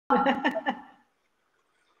All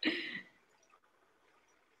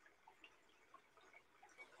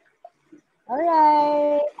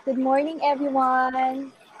right. Good morning,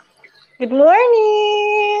 everyone. Good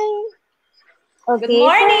morning! Good Okay,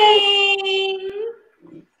 morning!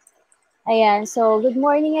 so good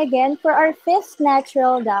morning again for our fifth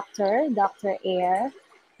natural doctor, Dr. Air.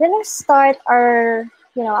 Then let's start our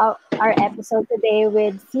episode today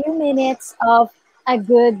with few minutes of a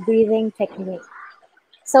good breathing technique.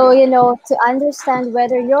 So, to understand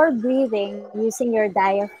whether you're breathing using your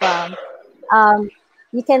diaphragm, um,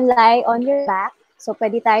 you can lie on your back. So,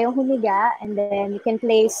 pwede tayong humiga, and then you can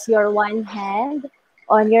place your one hand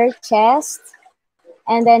on your chest,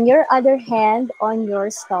 and then your other hand on your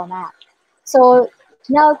stomach. So,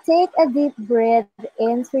 now take a deep breath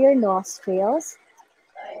in through your nostrils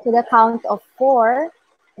to the count of four.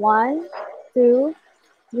 One, two,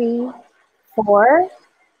 three, four.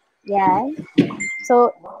 Yeah.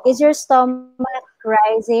 So, is your stomach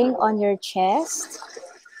rising on your chest,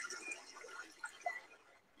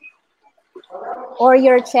 or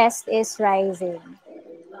your chest is rising?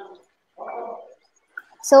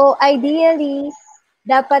 So, ideally,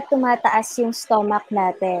 dapat tumataas yung stomach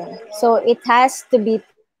natin. So, it has to be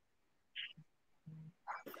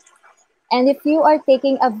and if you are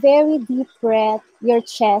taking a very deep breath, your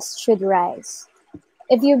chest should rise.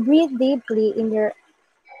 If you breathe deeply in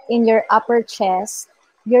your upper chest,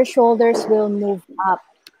 your shoulders will move up.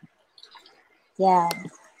 Yeah.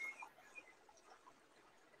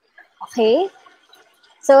 Okay?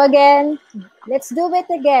 So again, let's do it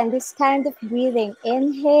again. This kind of breathing.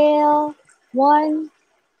 Inhale, 1,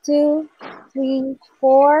 2, 3,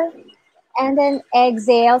 4. And then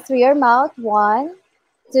exhale through your mouth. 1,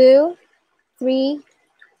 2, 3,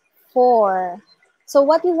 4. So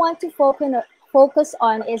what we want to focus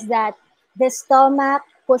on is that the stomach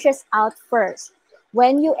pushes out first.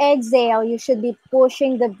 When you exhale, you should be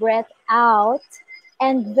pushing the breath out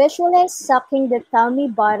and visualize sucking the tummy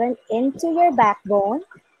button into your backbone.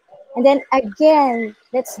 And then again,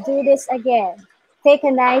 let's do this again. Take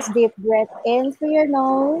a nice deep breath in through your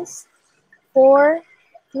nose. 4,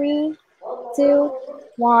 3, 2,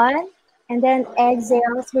 1. And then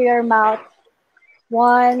exhale through your mouth.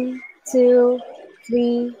 1, 2,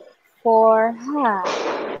 3, 4.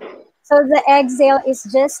 So the exhale is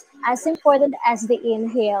just as important as the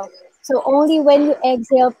inhale. So only when you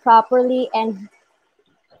exhale properly and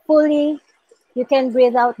fully, you can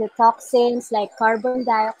breathe out the toxins like carbon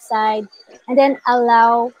dioxide, and then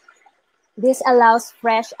this allows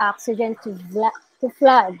fresh oxygen to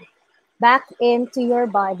flood back into your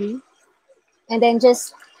body. And then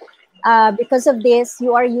just because of this,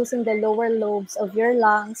 you are using the lower lobes of your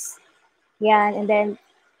lungs. Yeah, and then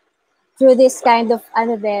through this kind of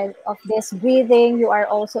of this breathing, you are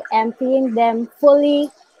also emptying them fully,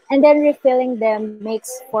 and then refilling them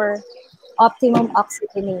makes for optimum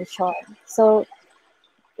oxygenation. So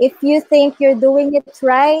if you think you're doing it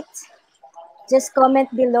right, just comment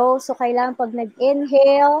below. So kailangan pag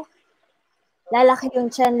nag-inhale, lalaki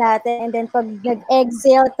yung tiyan natin, and then pag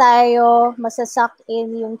nag-exhale tayo, masasak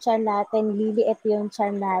in yung tiyan natin, liliit yung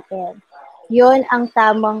tiyan natin. Yun ang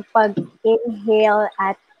tamang pag-inhale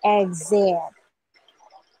at exhale.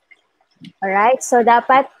 Alright? So,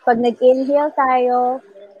 dapat pag nag-inhale tayo,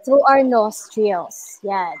 through our nostrils.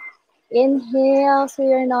 Yan. Inhale through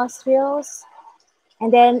your nostrils,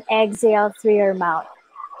 and then exhale through your mouth.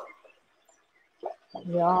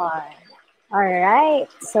 Yan. Alright.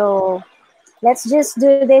 So, let's just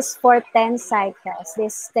do this for 10 cycles,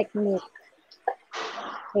 this technique.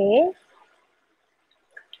 Okay?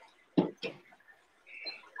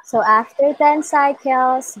 So, after 10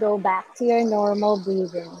 cycles, go back to your normal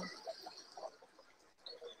breathing.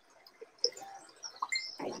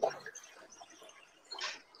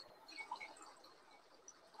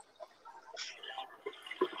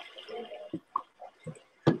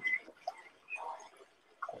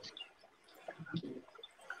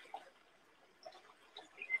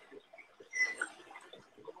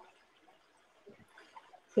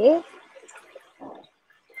 Okay?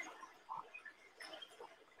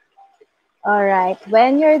 All right.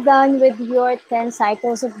 When you're done with your 10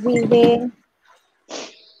 cycles of breathing,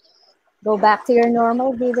 go back to your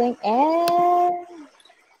normal breathing and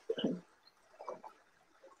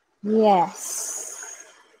yes.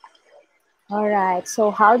 All right. So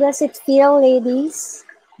how does it feel, ladies?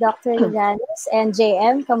 Dr. Liganis and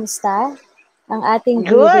JM, kamusta? Ang ating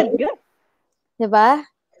breathing. Good. Diba?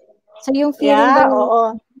 So yung feeling ba Yeah,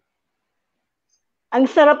 oo. Ang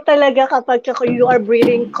sarap talaga kapag you are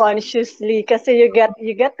breathing consciously kasi you get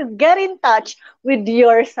to get in touch with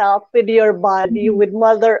yourself, with your body, Mhm. with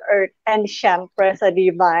Mother Earth, and syempre sa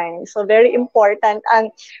divine. So very important ang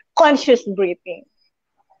conscious breathing.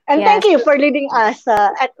 And thank Yes. you for leading us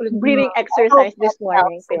at Mhm. breathing I hope exercise that this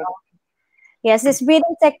morning, helps. Pink. Yes, this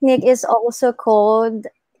breathing technique is also called,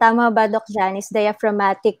 tama ba, Doc Janice,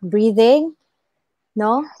 diaphragmatic breathing,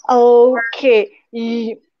 no? Okay.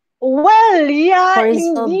 Well, yeah,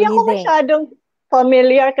 Horizontal hindi ako breathing. masyadong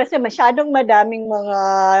familiar kasi masyadong madaming mga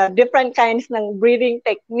different kinds ng breathing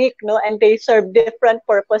technique, no? And they serve different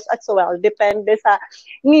purpose as well. Depende sa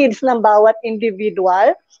needs ng bawat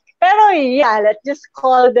individual. Pero yeah, let's just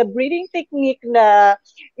call the breathing technique na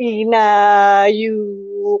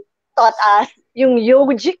you taught us yung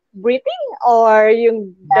yogic breathing or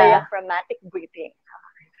yung Yeah. diaphragmatic breathing.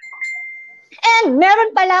 And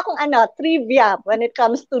meron pala akong trivia when it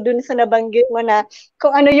comes to dun sa nabanggit mo na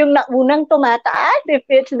kung ano yung naunang tumataas, if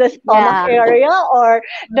it's the stomach Yeah. area or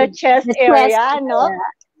the chest The chest area, no?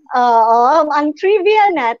 area. Ang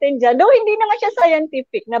trivia natin dyan, though hindi naman siya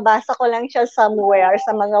scientific, nabasa ko lang siya somewhere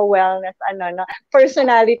sa mga wellness,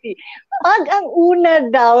 personality. Pag ang una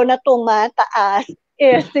daw na tumataas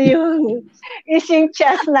is yung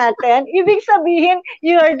chest natin, ibig sabihin,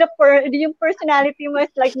 yung personality mo is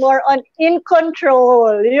like more on in control,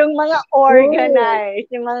 yung mga Ooh. organized,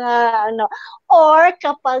 yung mga or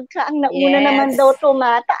kapag ang nauna naman daw Yes.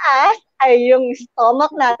 tumataas, ay yung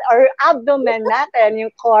stomach natin or abdomen natin,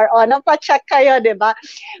 yung core. O, napacheck kayo, di ba?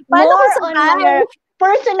 Paano ko More on sabay? mga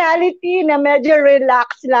personality na medyo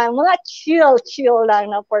relax lang. Mga chill lang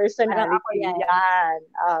na Parang ako personality. yan. Yan.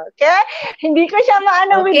 Okay? Hindi ko siya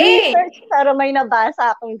maano with Okay. research, pero may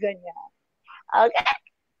nabasa akong ganyan. Okay?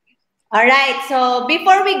 All right. So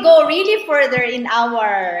before we go really further in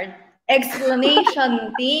our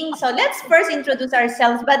explanation thing, so let's first introduce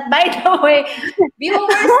ourselves. But by the way,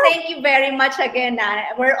 viewers, thank you very much again.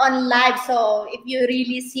 We're on live, so if you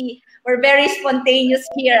really see, we're very spontaneous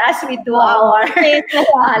here as we do Oo. our Yes.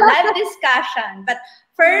 live discussion. But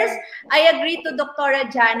first, I agree to Dr.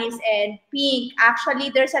 Janice and Pink.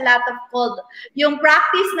 Actually, there's a lot of called yung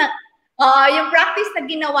practice na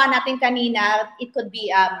ginawa natin kanina. It could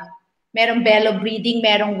be merong bellow breathing,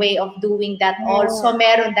 merong way of doing that also.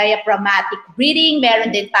 Meron diaphragmatic breathing,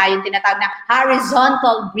 meron din tayong tinatawag na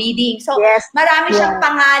horizontal breathing. So, Yes. marami siyang Yeah.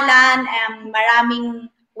 pangalan,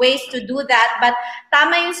 maraming ways to do that. But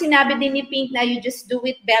tama yung sinabi din ni Pink na you just do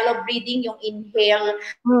it bellow breathing, yung inhale,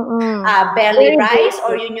 belly Very rise,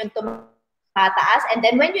 or basic. yun yung tumataas. And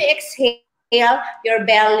then when you exhale, your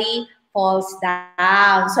belly falls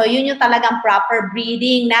down. So, yun yung talagang proper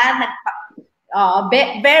breathing na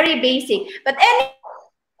very basic. But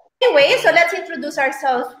anyway, so let's introduce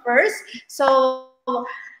ourselves first. So,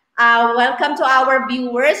 welcome to our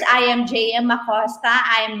viewers. I am JM Acosta.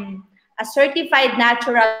 I'm a certified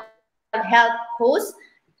natural health coach,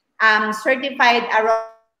 certified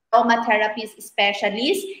aromatherapist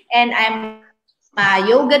specialist, and I'm a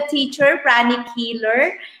yoga teacher, pranic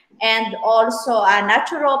healer, and also a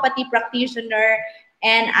naturopathy practitioner,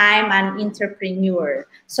 and I'm an entrepreneur.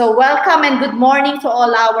 So welcome and good morning to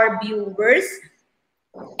all our viewers.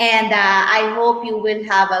 And I hope you will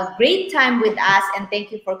have a great time with us. And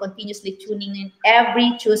thank you for continuously tuning in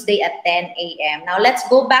every Tuesday at 10 a.m. Now let's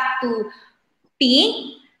go back to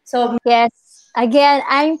Pink. So Yes. Again,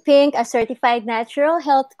 I'm Pink, a certified natural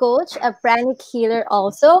health coach, a pranic healer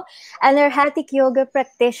also, an energetic yoga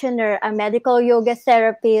practitioner, a medical yoga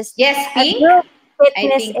therapist, yes, a Pink. group I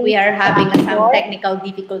fitness think we are having some instructor. technical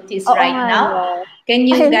difficulties Oo right nga, now. no. Can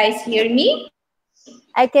you guys hear me?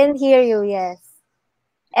 I can hear you, yes.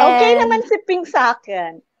 Okay And naman si Pink sa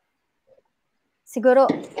akin. siguro,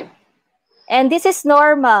 and this is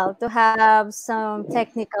normal to have some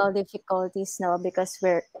technical difficulties now because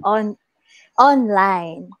we're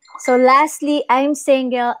online. So lastly, I'm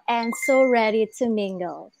single and so ready to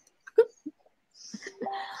mingle.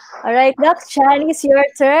 All right, Doc Chan, it's your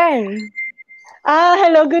turn.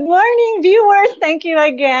 Hello, good morning, viewers. Thank you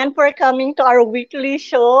again for coming to our weekly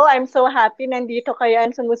show. I'm so happy nandito kayo and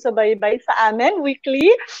sumusubaybay sa amin weekly.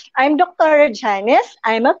 I'm Dr. Janice.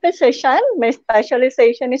 I'm a physician. My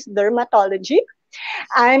specialization is dermatology.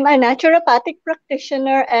 I'm a naturopathic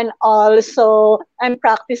practitioner and also I'm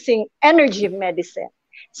practicing energy medicine.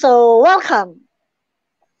 So, welcome.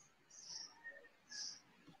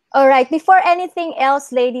 All right, before anything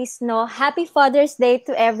else, ladies, no, happy Father's Day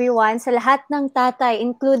to everyone, sa lahat ng tatay,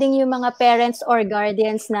 including yung mga parents or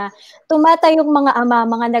guardians na tumatayong mga ama,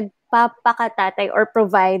 mga nagpapakatatay or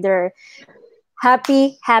provider.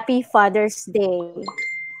 Happy Father's Day.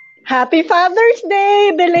 Happy Father's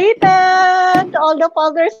Day, belated to all the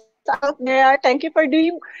fathers out there. Thank you for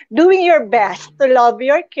doing your best to love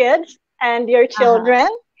your kids and your Uh-huh. children.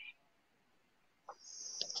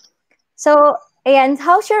 So, ayan,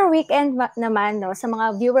 how's your weekend naman, no? Sa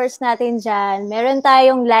mga viewers natin dyan, meron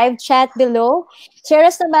tayong live chat below. Share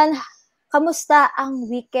us naman, kamusta ang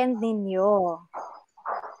weekend ninyo?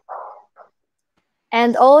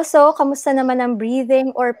 And also, kamusta naman ang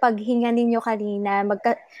breathing or paghinga ninyo kanina?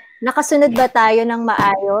 Nakasunod ba tayo ng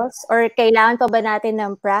maayos? Or kailangan pa ba natin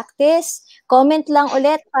ng practice? Comment lang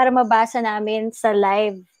ulit para mabasa namin sa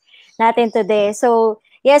live natin today. So,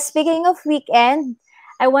 yes, speaking of weekend,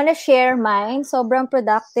 I want to share mine. Sobrang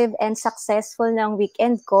productive and successful ng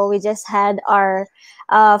weekend ko. We just had our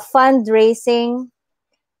fundraising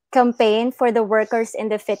campaign for the workers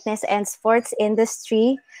in the fitness and sports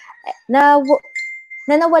industry na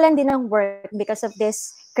nawalan din ng work because of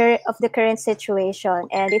the current situation,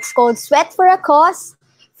 and it's called Sweat for a Cause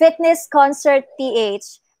Fitness Concert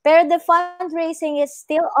PH. Pero the fundraising is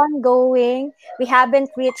still ongoing. We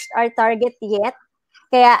haven't reached our target yet.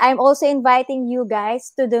 Kaya I'm also inviting you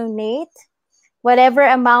guys to donate. Whatever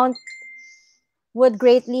amount would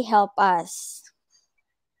greatly help us.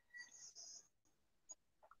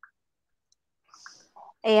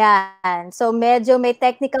 Ayan. So medyo may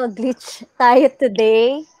technical glitch tayo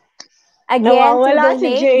today. Again, to Nawawala si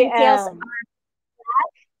donate, JM.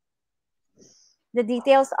 the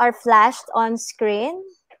details are flashed on screen.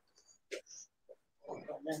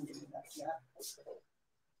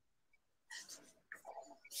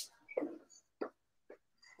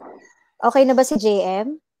 Okay na ba si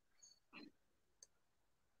JM?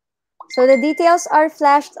 So the details are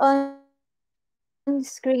flashed on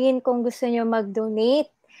screen kung gusto nyo mag-donate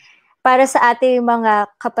para sa ating mga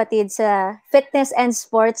kapatid sa fitness and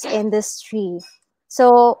sports industry.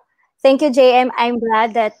 So, thank you, JM. I'm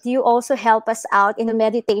glad that you also help us out in the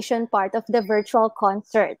meditation part of the virtual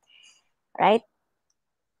concert, right?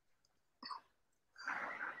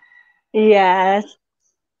 Yes.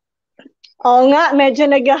 Oo nga, medyo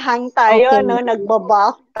nag-hang tayo, Okay. no?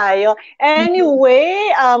 Nagbabuff tayo. Anyway,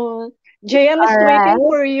 JM is All waiting right.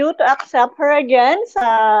 for you to accept her again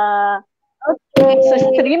sa Okay.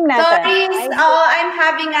 stream natin. Sorry, I'm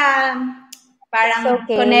having a It's parang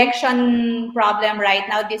okay. connection problem right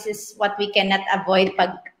now. This is what we cannot avoid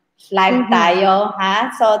pag live tayo, ha?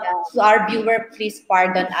 So to our viewer, please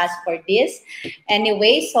pardon us for this.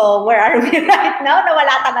 Anyway, so where are we right now?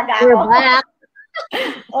 Nawala talaga We're ako. back.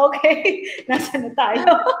 Okay, nasaan na tayo?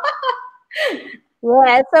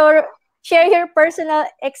 Yeah, so share your personal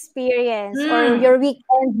experience or your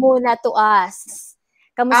weekend muna to us.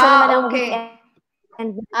 Kamusta naman ang Okay.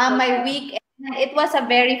 weekend? My weekend, it was a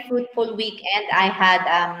very fruitful weekend. I had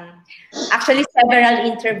actually several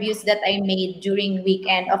interviews that I made during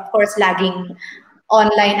weekend. Of course, laging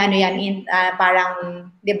online, ano yan,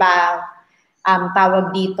 parang, di ba,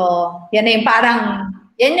 tawag dito, yan na yung parang,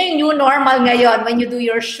 yan na yung new normal ngayon when you do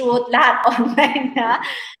your shoot, lahat online na.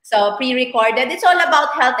 So, pre-recorded. It's all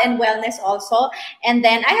about health and wellness also. And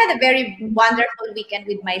then, I had a very wonderful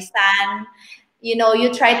weekend with my son. You know, you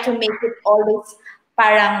try to make it always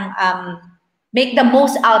parang make the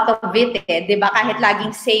most out of it, eh, 'di ba? Kahit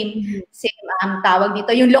laging same tawag dito,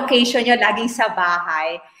 yung location niyo laging sa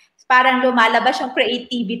bahay. Parang lumalabas yung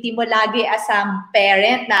creativity mo lagi as a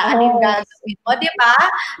parent na ano yung gagawin mo, 'di ba?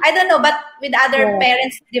 I don't know, but with other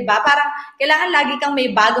parents, 'di ba? Parang kailangan lagi kang may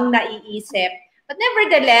bagong naiisip. But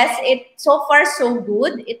nevertheless, it so far so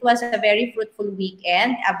good. It was a very fruitful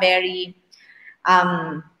weekend, a very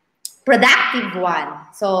productive one.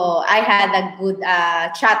 So I had a good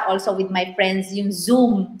chat also with my friends, yung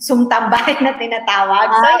Zoom tambay na tinatawag.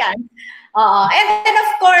 So yan. And then of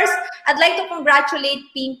course, I'd like to congratulate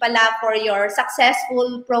Ping pala for your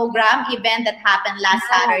successful program event that happened last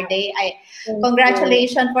Saturday.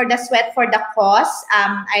 Congratulations for the Sweat for the Cause.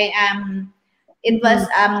 It was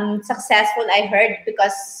successful, I heard,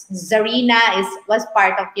 because Zarina was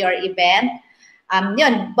part of your event.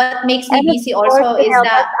 Yun, what makes me busy also is help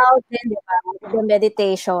us out din, di ba? The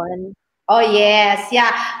meditation. Oh, yes.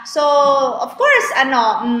 Yeah. So, of course,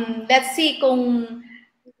 let's see kung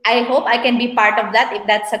I hope I can be part of that if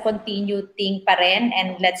that's a continued thing pa rin,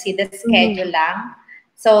 and let's see the schedule lang.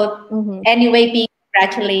 So, anyway,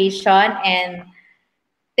 congratulations, and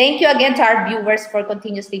thank you again to our viewers for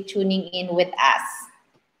continuously tuning in with us.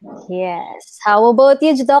 Yes. How about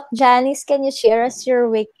you, Doc Janice? Can you share us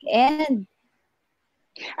your weekend?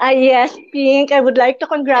 Yes, Pink, I would like to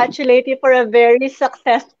congratulate you for a very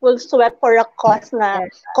successful Sweat for a Cause na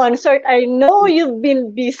Yes. concert. I know you've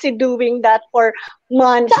been busy doing that for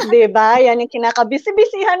months, di ba? Yan yung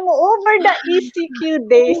kinakabisi-bisihan mo over the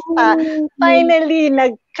ECQ days pa. Finally,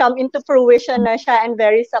 nag-come into fruition na siya and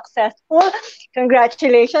very successful.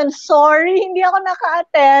 Congratulations. Sorry, hindi ako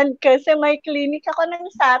naka-attend kasi may clinic ako ng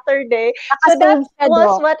Saturday. So that Nakasave siya,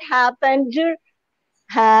 was Doc. what happened.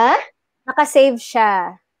 Ha? Nakasave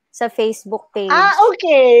siya sa Facebook Ah, page.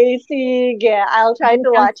 okay. Sige. I'll try Hindi to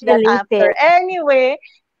siyang watch that after. related. Anyway,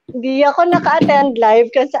 hindi ako naka-attend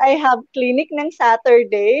live kasi I have clinic ng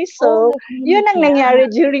Saturday. Oh, So, may yun clinic ang niya. nangyari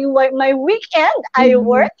during my weekend. I Mhm.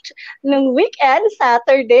 worked ng weekend,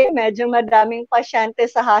 Saturday. Medyo madaming pasyente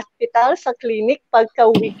sa hospital, sa clinic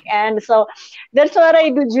pagka-weekend. So, that's what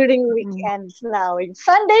I do during weekends now.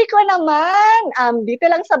 Sunday ko naman, dito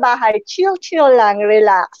lang sa bahay, chill-chill lang,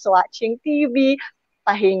 relax, watching TV,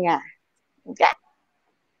 pahinga. Okay.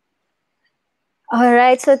 All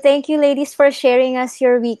right. So thank you, ladies, for sharing us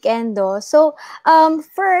your weekend, though. So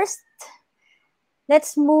first,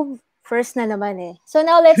 let's move. First na naman eh. So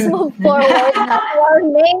now let's move forward na to our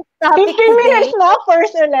main topic 15 minutes today. na,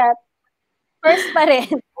 first ulit. First pa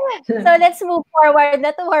rin. So let's move forward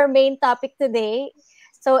na to our main topic today.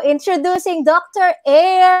 So introducing Dr.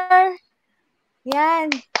 Air.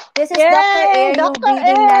 Yan. This is Dr. Yay! Air, yung Dr.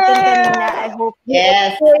 breathing natin kanina. Air! I hope you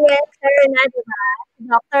Yes. experience her na, diba?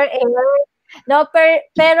 Dr. Air. No,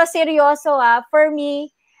 pero seryoso for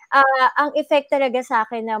me, ang effect talaga sa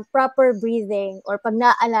akin ng proper breathing or pag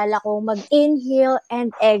naalala ko, mag-inhale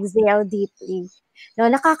and exhale deeply.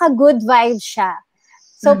 No, nakaka-good vibes siya.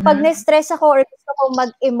 So, pag na-stress ako or gusto ko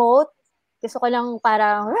mag-emote, gusto ko lang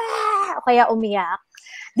parang, o kaya umiyak,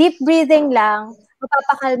 deep breathing lang,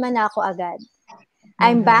 mapapakalma na ako agad.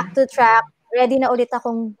 I'm back to track. Ready na ulit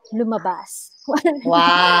akong lumabas.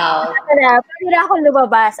 Wow. Pwede na akong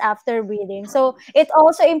lumabas after breathing. So, it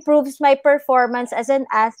also improves my performance as an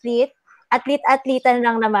athlete. Athlete-athletan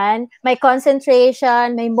lang naman. My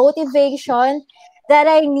concentration, my motivation that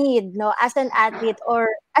I need as an athlete or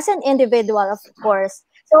as an individual, of course.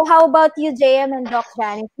 So, how about you, JM and Doc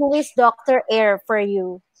Janice? Who is Dr. Air for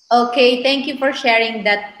you? Okay, thank you for sharing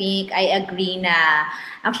that, Pink. I agree na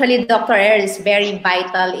actually Dr. Air is very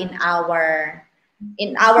vital in our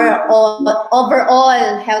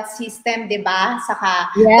overall health system, 'di ba?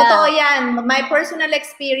 Saka Yeah. totoo 'yan. My personal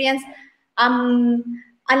experience ang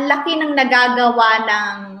laki ng nagagawa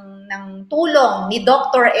ng tulong ni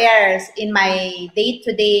Dr. Ayers in my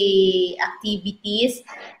day-to-day activities.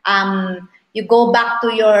 You go back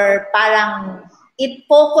to your parang it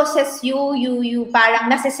focuses you parang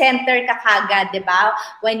nasa-center ka kagad, di ba?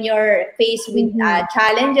 When you're faced with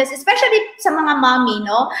challenges, especially sa mga mommy,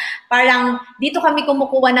 no? Parang dito kami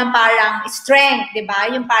kumukuha ng parang strength, di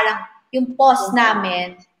ba? Yung parang yung pause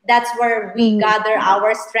namin, that's where we gather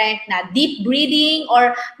our strength na deep breathing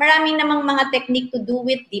or maraming namang mga technique to do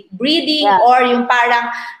with deep breathing or yung parang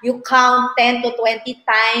you count 10 to 20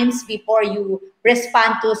 times before you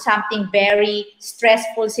respond to something very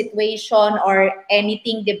stressful situation or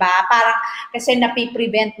anything, di ba? Parang kasi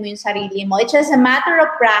napiprevent mo yung sarili mo. It's just a matter of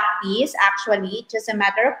practice, actually. It's just a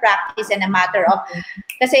matter of practice and a matter of,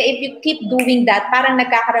 kasi if you keep doing that, parang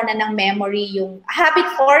nagkakaroon na ng memory yung habit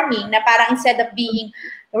forming na parang instead of being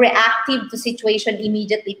reactive to situation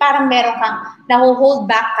immediately, parang meron kang naho-hold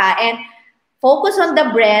back ka and focus on the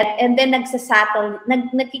breath and then nagsasattle,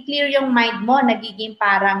 nagki-clear yung mind mo, nagiging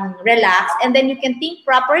parang relax and then you can think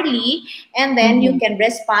properly and then you can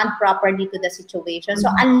respond properly to the situation.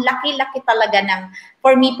 So, ang laki-laki talaga ng,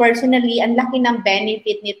 for me personally, ang laki ng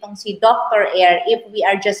benefit nitong si Dr. Air if we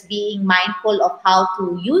are just being mindful of how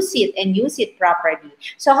to use it and use it properly.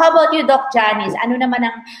 So, how about you, Doc Janice? Ano naman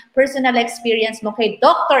ang personal experience mo kay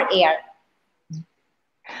Dr. Air?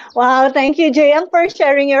 Wow, thank you, JM, for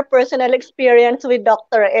sharing your personal experience with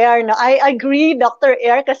Dr. Air. No, I agree, Dr.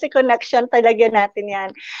 Air, kasi connection talaga natin yan.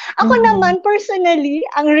 Ako naman, personally,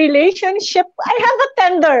 ang relationship, I have a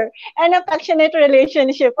tender and affectionate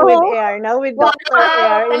relationship with Air, no? With Dr.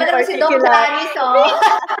 Air in Talagang si Doc particular. Janice, oh.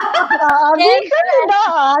 Minsan ba?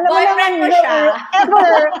 Alam mo Boyfriend mo naman, siya.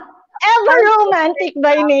 ever romantic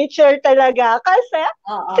by nature talaga. Kasi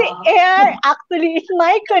si Air actually is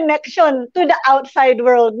my connection to the outside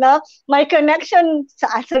world, no? My connection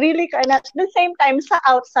sa sarili ko and at the same time sa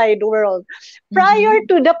outside world. Prior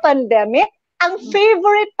to the pandemic, ang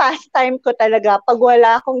favorite pastime ko talaga pag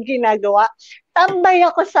wala akong ginagawa, tambay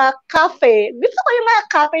ako sa cafe. Gusto ko yung mga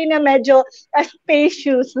cafe na medyo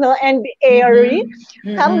spacious, no, and airy.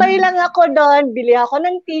 Tambay lang ako doon, bili ako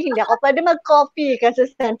ng tea, hindi ako pwede mag-coffee kasi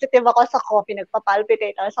sensitive ako sa coffee,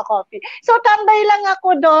 nagpapalpitate ako sa coffee. So, tambay lang ako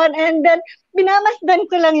doon and then binamasdan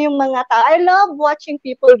ko lang yung mga tao. I love watching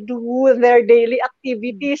people do their daily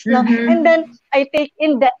activities, no? And then I take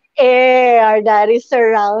in the air that is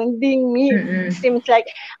surrounding me. Seems like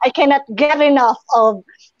I cannot get enough of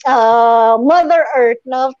Mother Earth,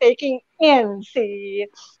 no? Taking in si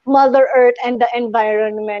Mother Earth and the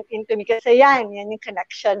environment into me. Kasi yan yung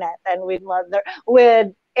connection natin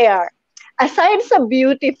with air. Aside sa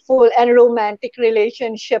beautiful and romantic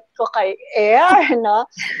relationship ko kay air, no?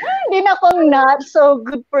 Hindi na akong not so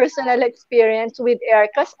good personal experience with air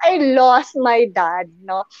because I lost my dad,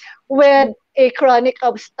 no? With a chronic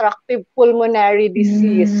obstructive pulmonary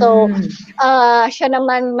disease. So, siya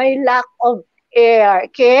naman may lack of air.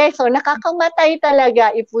 Okay? So, nakakamatay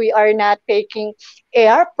talaga if we are not taking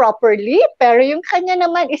air properly. Pero yung kanya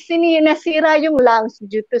naman is nasira yung lungs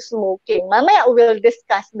due to smoking. Mamaya, we'll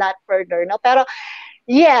discuss that further. No? Pero,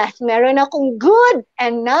 yes, meron akong good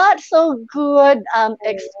and not so good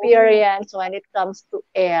experience when it comes to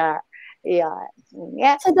air. Yeah.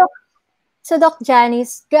 So, Doc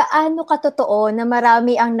Janice, gaano katotoo na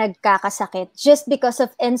marami ang nagkakasakit just because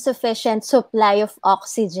of insufficient supply of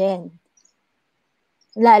oxygen?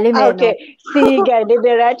 Lalim okay. Sige,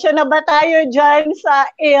 diretso na ba tayo dyan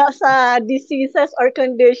sa diseases or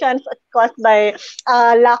conditions caused by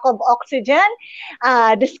lack of oxygen?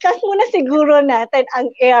 Discuss muna siguro natin ang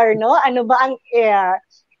air, no? Ano ba ang air?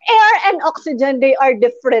 Air and oxygen, they are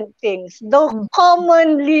different things. Though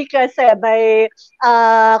commonly kasi by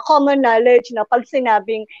common knowledge, no, pag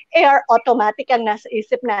sinabing air, automatic ang nasa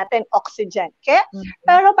isip natin, oxygen. Okay?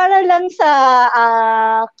 Pero para lang sa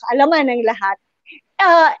kaalaman ng lahat,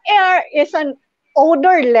 air is an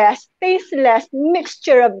odorless, tasteless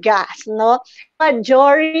mixture of gas, no?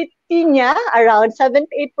 Majority niya, around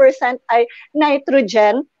 78% ay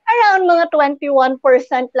nitrogen, around mga 21%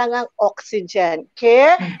 lang ang oxygen.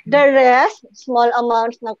 Okay? The rest, small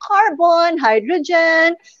amounts ng carbon,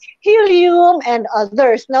 hydrogen, helium, and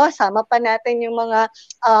others. No? Sama pa natin yung mga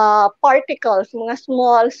particles, mga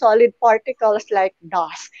small solid particles like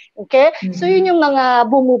dust. Okay? So, yun yung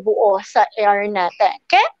mga bumubuo sa air natin.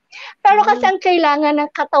 Okay? Pero kasi ang kailangan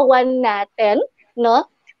ng katawan natin, no?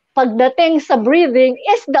 Pagdating sa breathing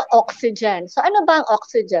is the oxygen. So ano ba ang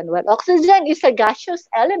oxygen? Well, oxygen is a gaseous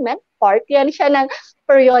element. Part yan siya ng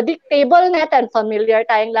periodic table natin. Familiar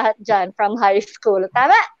tayong lahat dyan from high school.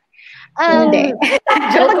 Tama? Hindi.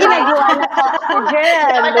 Joke ginagawa ng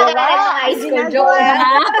oxygen. Diba? High school joke.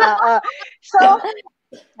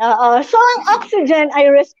 So ang oxygen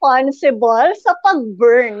ay responsible sa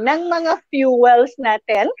pag-burn ng mga fuels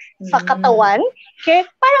natin sa katawan, okay,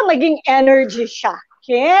 para maging energy siya.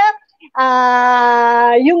 Okay?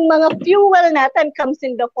 Yung mga fuel natin comes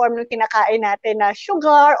in the form ng kinakain natin na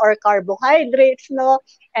sugar or carbohydrates, no,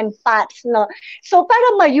 and fats, no. So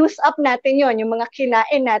para ma-use up natin yon, yung mga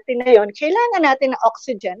kinain natin na yon, kailangan natin ng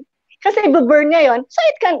oxygen. Kasi i-burn niya yon, so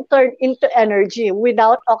it can turn into energy.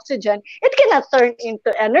 Without oxygen, it cannot turn into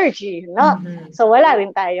energy, no? So wala rin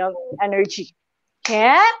tayong energy.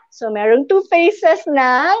 Okay? So merong two phases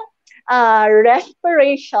ng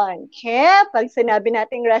respiration. Okay? Pag sinabi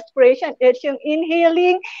nating respiration, it's yung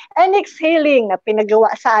inhaling and exhaling na pinagawa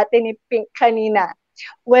sa atin ni Pink kanina.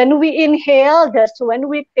 When we inhale, that's when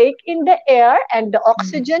we take in the air and the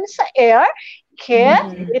oxygen sa air. Okay?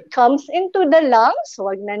 It comes into the lungs.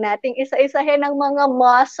 Huwag na nating isa-isahin ang mga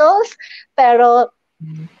muscles. Pero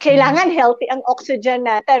kailangan healthy ang oxygen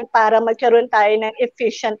natin para magkaroon tayo ng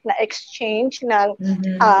efficient na exchange ng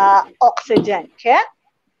oxygen. Okay?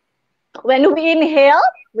 When we inhale,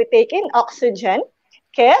 we take in oxygen,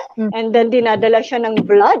 okay? And then dinadala siya ng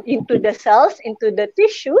blood into the cells, into the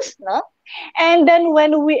tissues, no? And then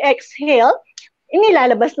when we exhale,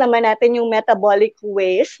 inilalabas naman natin yung metabolic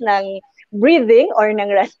waste ng breathing or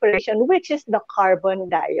ng respiration, which is the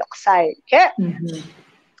carbon dioxide, okay?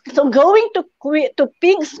 So going to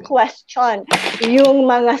Pink's question, yung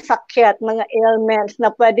mga sakit, mga ailments na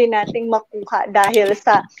pwede nating makuha dahil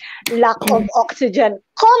sa lack of oxygen.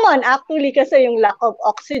 Common actually kasi yung lack of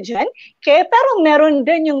oxygen, okay? Pero meron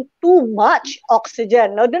din yung too much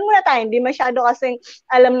oxygen. No? Doon muna tayo, hindi masyado kasing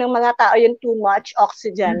alam ng mga tao yung too much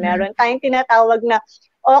oxygen. Meron tayong tinatawag na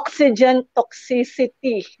oxygen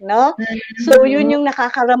toxicity, no? So yun yung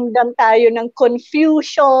nakakaramdam tayo ng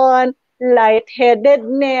confusion,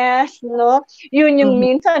 lightheadedness, no? Yun yung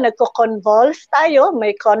minsan nagko-convulse tayo,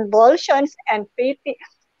 may convulsions and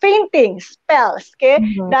fainting spells, okay?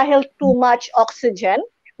 Mhm. Dahil too much oxygen.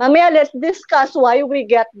 Mamaya, let's discuss why we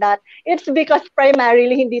get that. It's because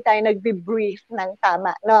primarily hindi tayo nagbe-breathe ng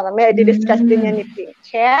tama. No, mamaya, di-discuss din yan ni Pink.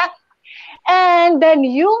 Yeah? And then,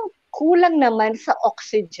 yung kulang naman sa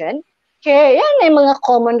oxygen, okay, yan ay mga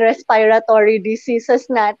common respiratory diseases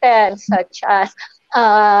natin, such as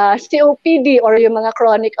COPD or yung mga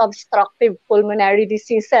chronic obstructive pulmonary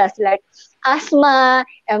diseases like asthma,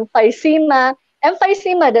 emphysema.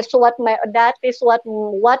 Emphysema, that is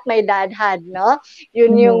what my dad had, no?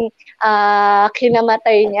 Yun Mhm. yung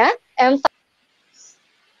kinamatay niya.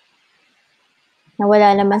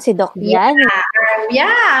 Nawala naman si Doc Jan.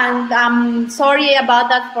 Yeah, sorry about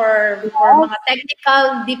that for mga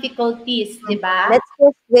technical difficulties, di ba? Let's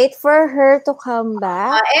just wait for her to come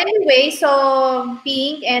back. Anyway, so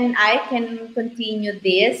Pink and I can continue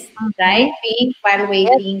this, right? Pink, while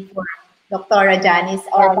waiting for Dr. Janice,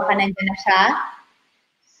 or baka nandiyan na siya.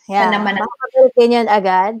 Siya Yeah, naman. makakabalikin yun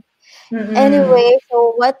agad. Anyway,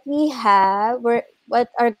 so what we have, what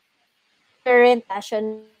our current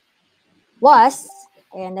passion was,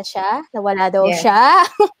 ayan na siya, nawala daw Yes. siya.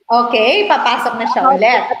 Okay, papasok na siya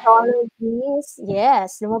ulit. Pathologies,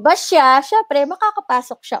 yes. Lumabas siya, syempre,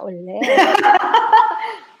 makakapasok siya ulit.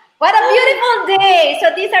 What a beautiful day!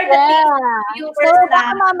 So these are the things viewers so,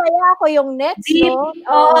 baka mamaya ako yung next, deep, no?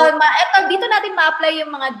 eto, dito natin ma-apply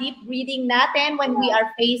yung mga deep breathing natin when we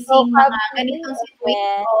are facing mga ganitong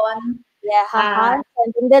situation. Yeah,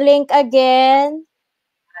 sending the link again.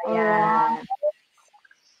 Ayan.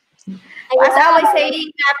 As I was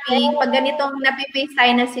saying, Pink, pag ganitong napiface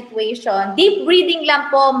tayo na situation, deep breathing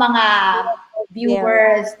lang po mga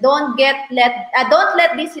viewers. Don't let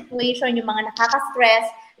this situation, yung mga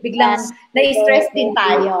nakaka-stress, biglang na-stress din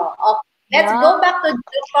tayo. Okay. Let's go back to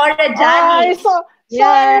Dr. Janice.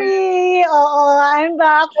 Sorry. Oo, I'm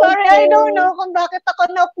back. Sorry, I don't know kung bakit ako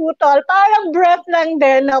naputol. Parang breath lang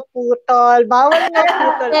din naputol. Bawal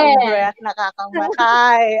naputol ang breath.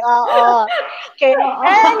 Nakakamatay. Oo. Okay.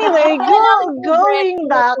 Anyway, going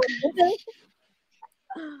back.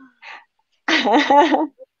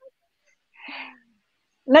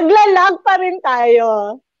 Naglalag pa rin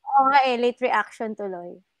tayo. Oo nga late reaction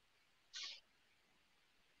tuloy.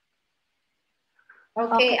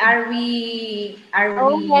 Okay, are we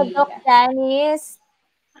Doc Janice?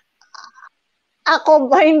 Ako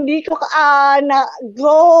ba hindi ko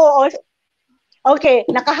go? Okay,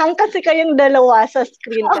 nakahang kasi kayong dalawa sa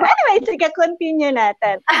screen ko. Anyway, sige, continue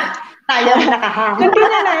natin. Tayo nakahang.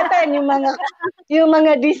 Continue natin yung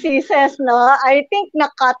mga diseases, no? I think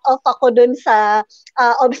na-cut off ako dun sa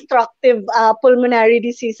obstructive pulmonary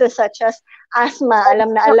diseases such as asthma.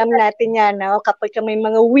 Alam natin yan, no? Kapag may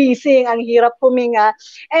mga wheezing, ang hirap huminga.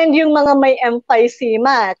 And yung mga may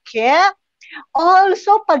emphysema, okay?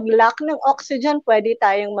 Also, pag lack ng oxygen, pwede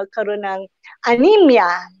tayong magkaroon ng anemia.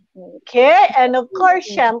 Okay? And of course,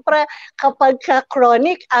 syempre, kapag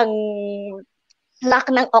chronic ang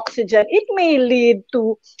lack ng oxygen, it may lead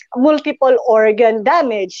to multiple organ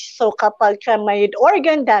damage. So kapag may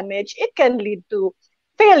organ damage, it can lead to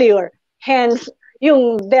failure. Hence,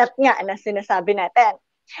 yung death nga na sinasabi natin.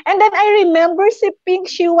 And then I remember si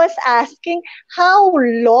Pink, she was asking, how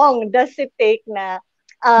long does it take na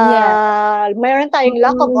mayroon tayong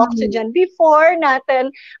lack of oxygen before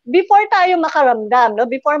tayo makaramdam, no?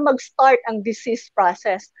 Before mag-start ang disease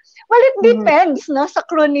process. Well, it depends, no, sa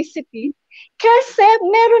chronicity. Kasi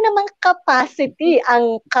meron namang capacity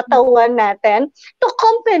ang katawan natin to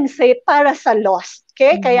compensate para sa loss.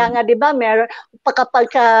 Okay? Kaya nga, di ba, meron, kapag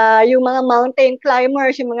yung mga mountain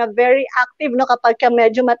climbers, yung mga very active, no, kapag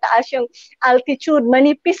medyo mataas yung altitude,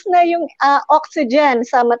 manipis na yung oxygen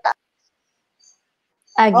sa mataas.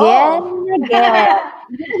 Again.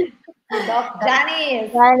 Doc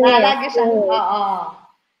Janice. Nalaglag siya. Oo.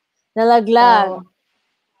 Nalaglag.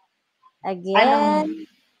 Again.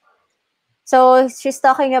 So, she's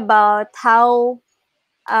talking about how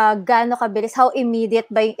gaano kabilis, how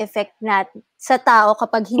immediate ba yung effect sa tao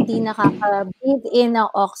kapag hindi nakaka-breathe in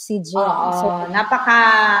ng oxygen. So,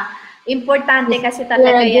 napaka-importante kasi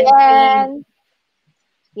talaga yan.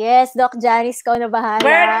 Yes, Doc Janice, ikaw na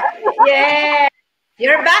bahala. Yes!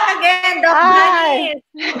 You're back again, Doc Janice!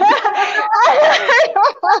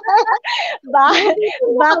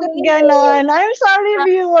 Bakit ganon? I'm sorry,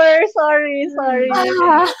 viewers. Sorry.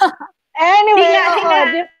 Anyway,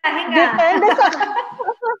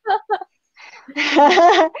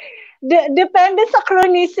 depende sa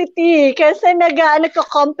chronicity kasi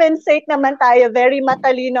nagko-compensate naman tayo. Very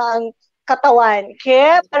matalino ang katawan.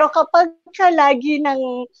 Okay? Pero kapag ka lagi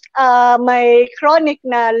ng may chronic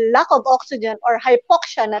na lack of oxygen or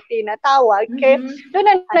hypoxia na tinatawag, okay? Doon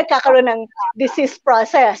na nagkakaroon ng disease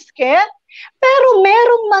process. Okay? Pero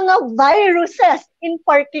merong mga viruses in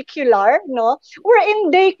particular, no, wherein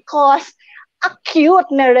they cause acute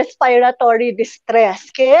na respiratory distress.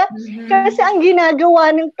 Okay? Kasi ang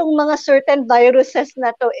ginagawa nitong mga certain viruses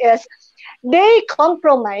na to is they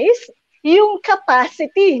compromise yung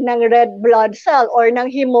capacity ng red blood cell or ng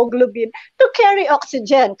hemoglobin to carry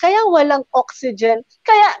oxygen. Kaya walang oxygen,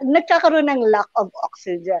 kaya nagkakaroon ng lack of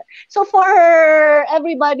oxygen. So for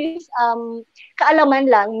everybody's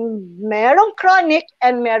kaalaman lang, merong chronic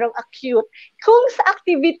and merong acute. Kung sa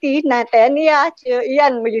activity natin,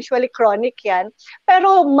 yan, usually chronic yan,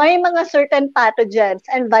 pero may mga certain pathogens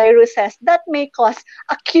and viruses that may cause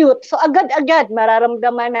acute. So agad-agad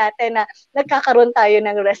mararamdaman natin na nagkakaroon tayo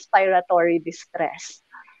ng respiratory distress.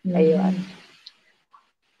 Ayun.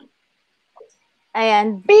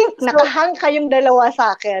 Ayan. Pink, nakahang kayong dalawa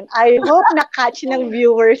sa akin. I hope na-catch ng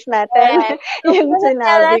viewers natin yung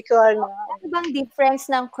sinabi ko. No? Ano bang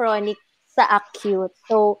difference ng chronic sa acute?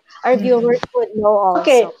 So, our viewers would know also.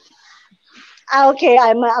 Okay. Okay,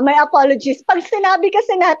 my apologies. Pag sinabi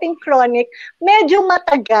kasi natin chronic, medyo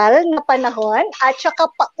matagal na panahon at saka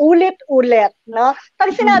paulit-ulit, no?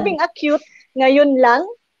 Pag sinabing acute, ngayon lang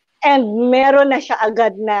and meron na siya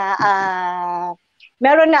agad na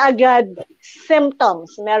meron na agad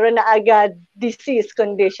symptoms, meron na agad disease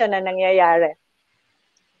condition na nangyayari.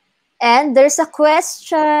 And there's a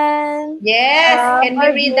question. Yes, can we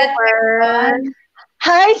read that question?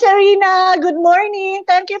 Hi, Serena. Good morning.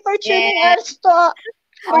 Thank you for tuning us to us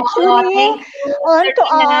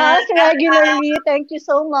regularly. Thank you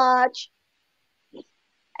so much.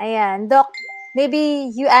 Ayan, Doc, maybe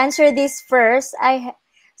you answer this first.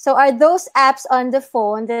 So are those apps on the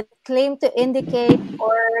phone that claim to indicate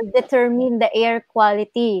or determine the air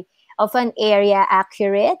quality of an area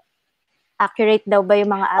accurate? Accurate daw ba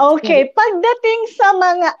yung mga apps? Okay, pagdating sa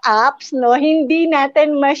mga apps, no, hindi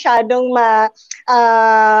natin masyadong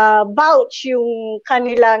vouch yung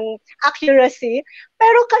kanilang accuracy.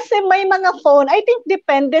 Pero kasi may mga phone, I think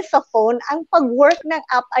depende sa phone. Ang pag-work ng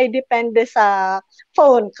app ay depende sa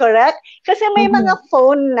phone, correct? Kasi may mga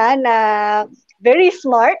phone na very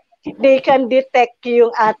smart. They can detect yung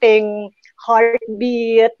ating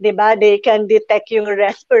heartbeat, di ba? They can detect yung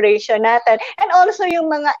respiration natin and also yung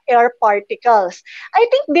mga air particles. I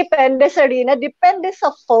think depende sa Rina, depende sa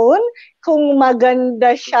phone, kung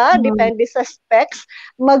maganda siya, depende sa specs,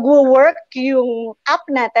 mag-work yung app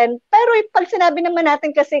natin. Pero pag sinabi naman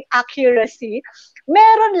natin kasing accuracy,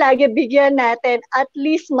 meron lagi bigyan natin at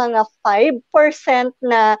least mga 5%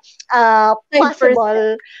 na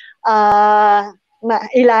possible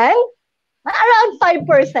ilan? Around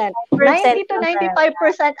 5%. 90 to 95%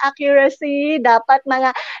 accuracy, dapat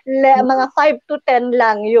mga 5 to 10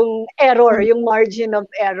 lang yung error, yung margin of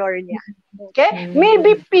error niya. Okay?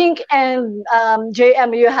 Maybe Pink and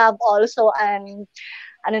JM, you have also anong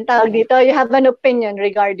tawag dito? You have an opinion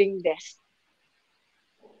regarding this.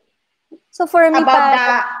 So for me,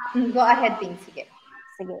 go ahead, Pink. Sige.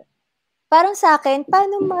 Parang sa akin,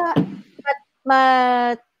 yung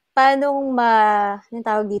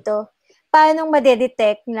tawag dito? Paano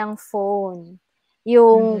ma-detect ng phone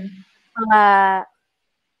yung mga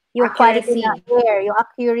yung quality ng air, yung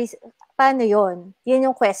accuracy, paano yun?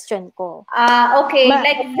 Yun yung question ko. Okay,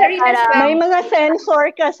 may mga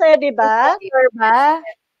sensor kasi, di ba? Sensor ba?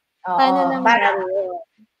 Paano nangyari yun?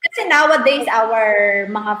 Kasi nowadays our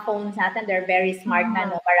mga phones natin, they're very smart na,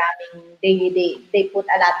 no? Maraming they put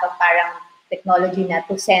a lot of parang technology na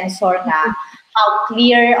to sensor na how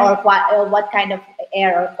clear or what kind of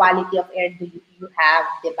air or quality of air do you have,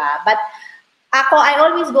 diba? But I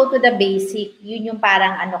always go to the basic. Yun yung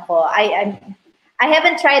parang ko. I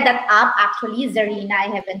haven't tried that app actually, Zarina. I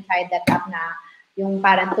haven't tried that app na yung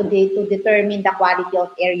parang to determine the quality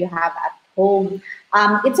of air you have at home.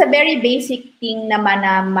 It's a very basic thing naman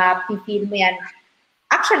na mapipil mo yan.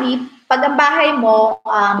 Actually, pag ang bahay mo,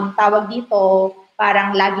 tawag dito,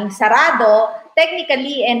 parang laging sarado,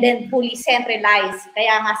 technically, and then fully centralized.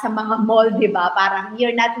 Kaya nga sa mga mall, di ba, parang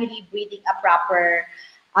you're not really breathing a proper,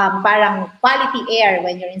 parang quality air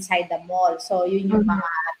when you're inside the mall. So, yun yung mga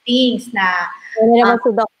things na... naman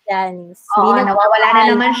si Doc Janice. Nawawala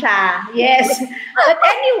na naman siya. Yes. But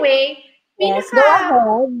anyway,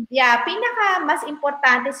 pinaka mas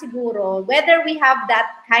importante siguro, whether we have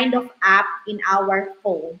that kind of app in our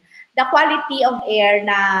phone, the quality of air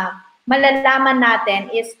na malalaman natin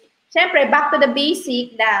is syempre, back to the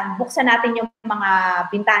basic na buksan natin yung mga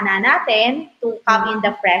bintana natin to come in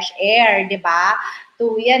the fresh air, di ba?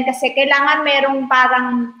 Yan, kasi kailangan merong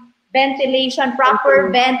parang ventilation, proper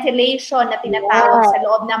ventilation na tinatawag sa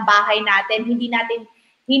loob ng bahay natin. Hindi natin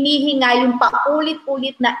hinihinga yung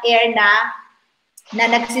paulit-ulit na air na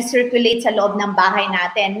nagsisirculate sa loob ng bahay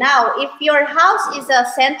natin. Now, if your house is a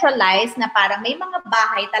centralized na parang may mga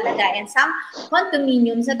bahay talaga and some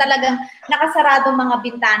condominiums na talagang nakasarado mga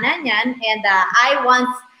bintana niyan, and I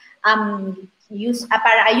once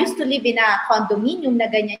I used to live in a condominium na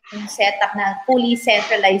ganyan yung setup na fully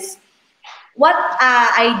centralized. What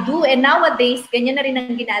I do, and nowadays, ganyan na rin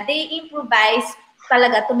ang they improvise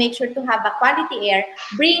talaga to make sure to have a quality air,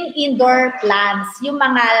 bring indoor plants, yung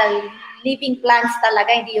mga living plants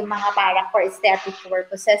talaga, hindi yung mga parang for aesthetic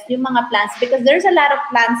purposes, yung mga plants, because there's a lot of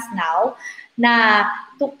plants now na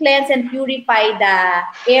to cleanse and purify the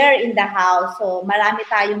air in the house. So, marami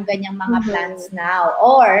tayong ganyang mga plants now.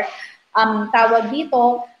 Or, tawag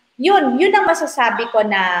dito, yun ang masasabi ko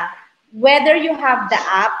na whether you have the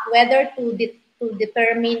app, whether to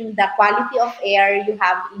determine the quality of air you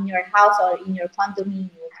have in your house or in your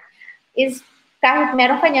condominium, is kahit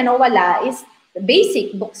meron ka niyan o wala, is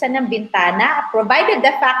basic, buksan ng bintana, provided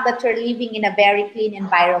the fact that you're living in a very clean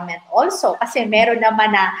environment also. Kasi meron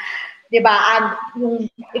naman na, di ba, yung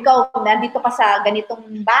ikaw, nandito ka sa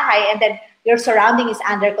ganitong bahay and then your surrounding is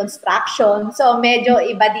under construction. So, medyo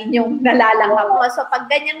iba din yung nalalanghap mo. So, pag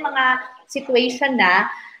ganyan mga situation na,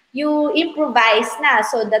 you improvise na.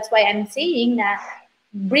 So, that's why I'm saying na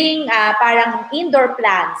bring parang indoor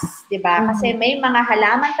plants, di ba? Kasi may mga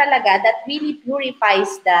halaman talaga that really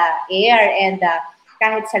purifies the air and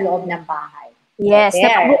kahit sa loob ng bahay. Yes,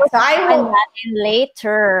 so I hope natin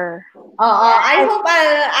later. I hope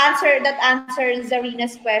I'll answer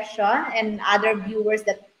Zarina's question and other viewers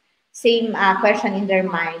that same question in their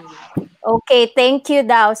mind. Okay, thank you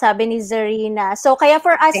daw, sabi ni Zarina. So, kaya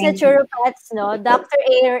for us naturopaths, no, Dr.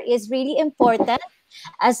 Air is really important,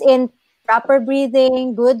 as in proper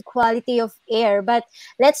breathing, good quality of air. But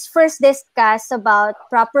let's first discuss about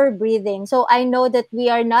proper breathing. So, I know that we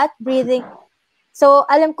are not breathing. So,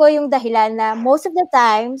 alam ko yung dahilan na most of the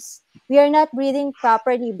times, we are not breathing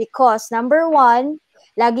properly because, number one,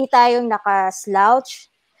 lagi tayong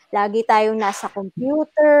naka-slouch, lagi tayong nasa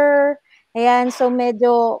computer. Ayan, so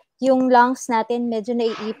medyo yung lungs natin medyo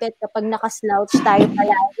naiipit kapag naka-slouch tayo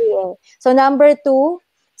palagi eh. So number two,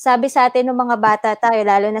 sabi sa atin ng mga bata tayo,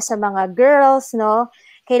 lalo na sa mga girls, no,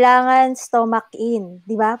 kailangan stomach in,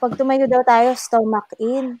 di ba? Pag tumayo daw tayo, stomach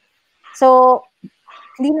in. So,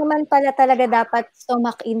 hindi naman pala talaga dapat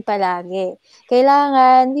stomach in palagi.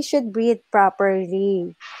 Kailangan, we should breathe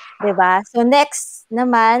properly. Di ba? So, next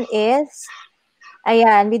naman is,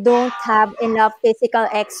 ayan, we don't have enough physical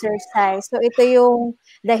exercise. So, ito yung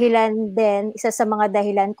dahilan din, isa sa mga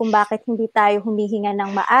dahilan kung bakit hindi tayo humihinga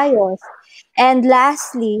ng maayos. And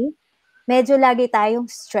lastly, medyo lagi tayong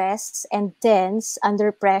stress and tense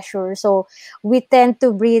under pressure. So, we tend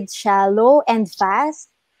to breathe shallow and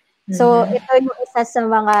fast. So, ito yung isa sa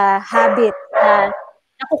mga habit na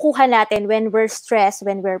nakukuha natin when we're stressed,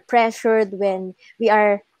 when we're pressured, when we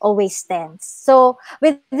are always tense. So,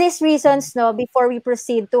 with these reasons, no, before we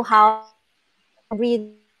proceed to how to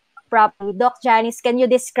breathe properly, Doc Janice, can you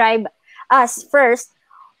describe us first,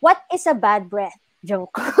 what is a bad breath?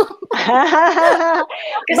 Joke. Bad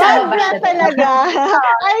breath talaga.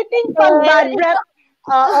 I think pag bad breath,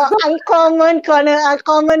 ang common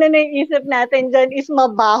na naisip natin dyan is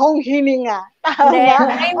mabahong hininga. Tama?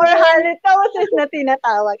 Or halitosis na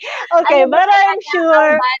tinatawag. Okay, but I'm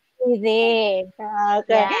sure... Okay.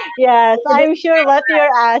 Yes, I'm sure what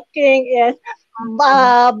you're asking is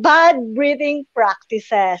bad breathing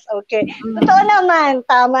practices. Okay. Totoo naman,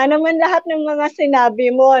 tama naman lahat ng mga sinabi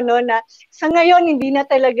mo, no, na sa ngayon hindi na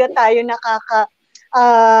talaga tayo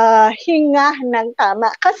hinga ng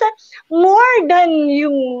tama. Kasi more than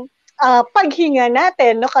yung paghinga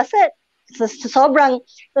natin, no, kasi sa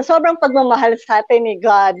sobrang pagmamahal sa atin ni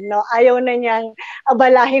God, no, ayaw na niyang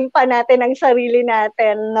abalahin pa natin ang sarili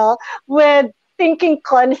natin, no, with thinking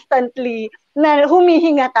constantly na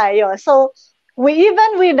humihinga tayo. So,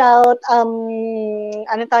 even without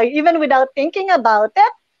thinking about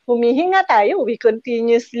it, humihinga tayo, we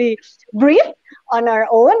continuously breathe on our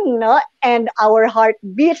own, no? And our heart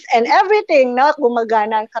beats and everything, no?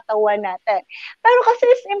 Gumagana ang katawan natin. Pero kasi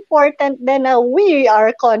it's important din na we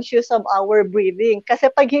are conscious of our breathing.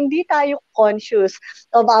 Kasi pag hindi tayo conscious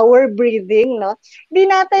of our breathing, no?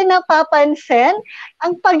 Hindi natin napapansin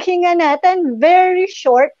ang paghinga natin very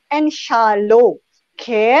short and shallow.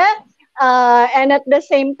 Okay? And at the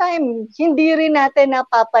same time, hindi rin natin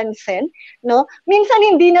napapansin, no?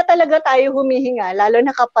 Minsan hindi na talaga tayo humihinga, lalo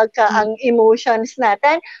na kapag ang emotions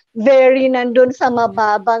natin very nandun sa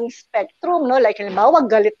mababang spectrum, no? Like halimbawa,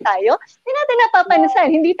 galit tayo, hindi natin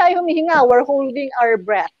napapansin, hindi tayo humihinga, we're holding our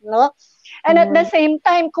breath, no? And at the same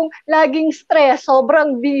time, kung laging stress,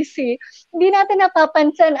 sobrang busy, hindi natin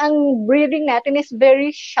napapansin ang breathing natin is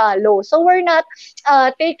very shallow. So we're not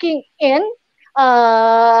taking in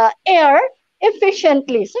air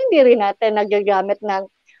efficiently. So hindi rin natin nagagamit ng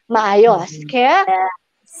maayos. Kaya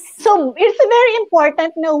so, it's very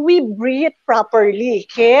important na we breathe properly.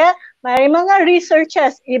 Kaya may mga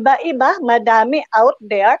researches, iba-iba, madami out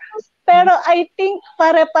there. Pero I think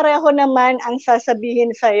pare-pareho naman ang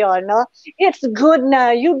sasabihin sa'yo, no? It's good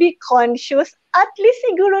na you be conscious. At least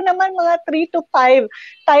siguro naman mga 3 to 5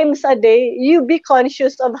 times a day, you be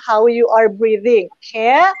conscious of how you are breathing.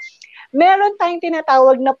 Kaya meron tayong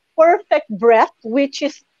tinatawag na perfect breath, which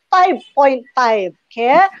is 5.5.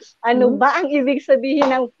 Kaya ano ba ang ibig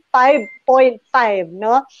sabihin ng 5.5,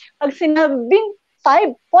 no? Pag sinabing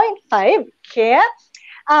 5.5, kaya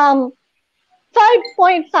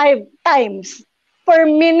 5.5 times per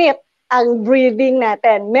minute ang breathing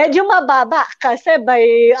natin. Medyo mababa kasi by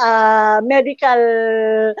medical,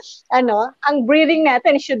 ang breathing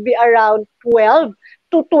natin should be around 12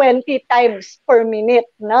 to 20 times per minute,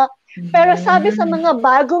 no? Pero sabi sa mga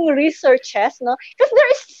bagong researches, no, because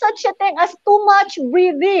there is such a thing as too much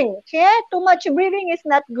breathing. Okay? Too much breathing is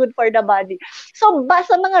not good for the body. So,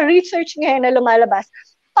 sa mga research ngayon na lumalabas,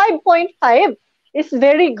 5.5 is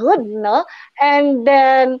very good, no? And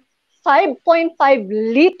then, 5.5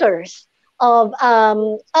 liters of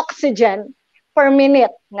oxygen per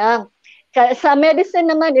minute, na. Sa medicine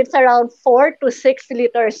naman, it's around 4 to 6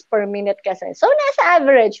 liters per minute kasi. So, nasa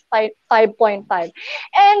average, 5.5.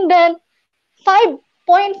 And then,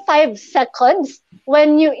 5.5 seconds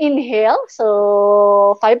when you inhale.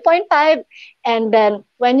 So, 5.5. And then,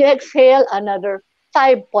 when you exhale, another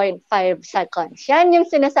 5.5 seconds. Yan yung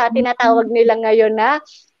tinatawag nila ngayon na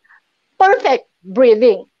perfect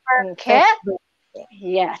breathing. Okay?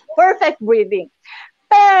 Yes, perfect breathing.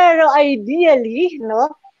 Pero ideally, no,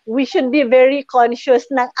 we should be very conscious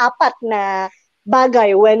ng 4 na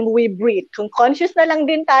bagay when we breathe. Kung conscious na lang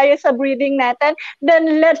din tayo sa breathing natin,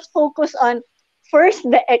 then let's focus on first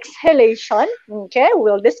the exhalation. Okay,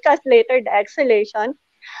 we'll discuss later the exhalation.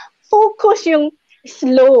 Focus yung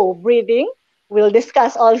slow breathing. We'll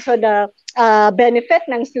discuss also the benefit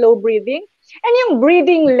ng slow breathing. And yung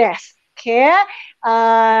breathing less. Okay,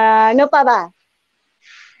 ano pa ba?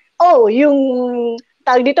 Yung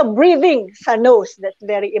tawag dito, breathing sa nose. That's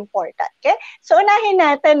very important. Okay? So, unahin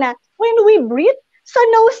natin na when we breathe, sa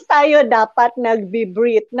nose tayo dapat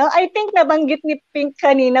nag-breathe. No? I think nabanggit ni Pink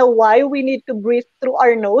kanina why we need to breathe through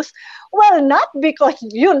our nose. Well, not because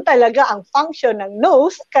yun talaga ang function ng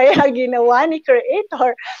nose, kaya ginawa ni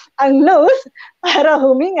Creator ang nose para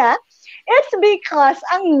huminga. It's because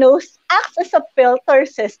ang nose acts as a filter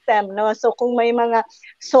system, no? So kung may mga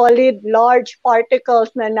solid, large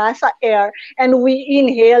particles na nasa air and we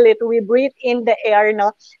inhale it, we breathe in the air,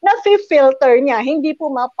 no? Na-filter niya, hindi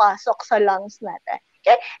pumapasok sa lungs natin.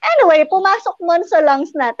 Okay? Anyway, pumasok man sa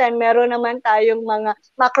lungs natin, meron naman tayong mga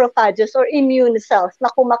macrophages or immune cells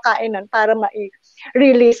na kumakain nun para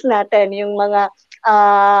ma-release natin yung mga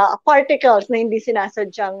particles na hindi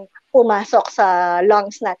sinasadyang pumasok sa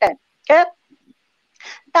lungs natin. Okay?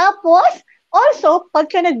 Tapos, also,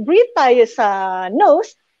 pagka nag-breathe tayo sa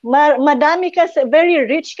nose, madami kasi, very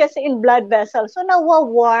rich kasi in blood vessels. So,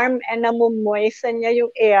 nawa-warm and namumoisten niya yung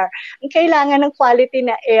air. Ang kailangan ng quality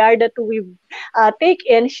na air that we take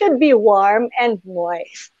in should be warm and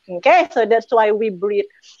moist. Okay? So, that's why we breathe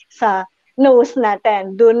sa nose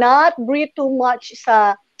natin. Do not breathe too much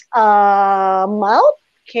sa mouth.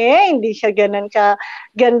 Okay, hindi siya ganun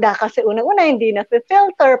ganda kasi unang-una hindi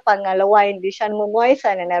na-filter, pangalawa hindi siya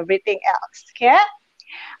mumoisten and everything else. Okay?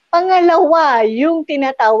 Pangalawa, yung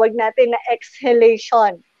tinatawag natin na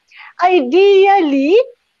exhalation. Ideally,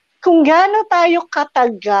 kung gaano tayo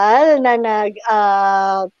katagal na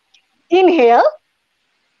nag-inhale,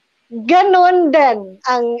 ganon din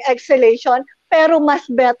ang exhalation, pero mas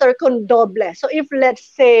better kung doble. So if let's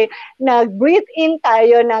say, nag-breathe in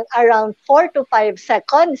tayo ng around 4 to 5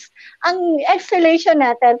 seconds, ang exhalation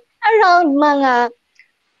natin around mga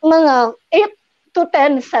 8 to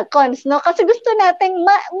 10 seconds, no? Kasi gusto nating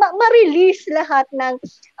ma-release lahat ng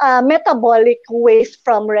metabolic waste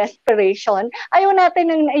from respiration. Ayaw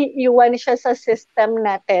natin nang naiiwan siya sa system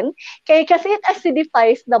natin. Kasi it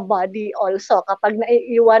acidifies the body also kapag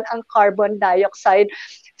naiiwan ang carbon dioxide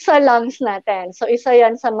sa lungs natin. So, isa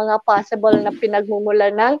yan sa mga possible na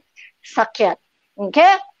pinagmumula ng sakit.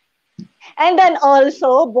 Okay? And then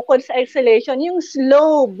also, bukod sa exhalation, yung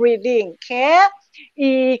slow breathing. Okay?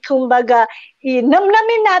 Kumbaga,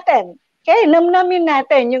 namnamin natin. Okay? Namnamin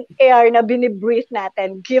natin yung air na binibreathe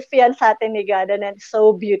natin. Gift yan sa atin ni God and it's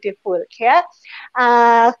so beautiful. Okay?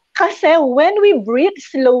 Kasi when we breathe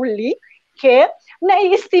slowly, okay,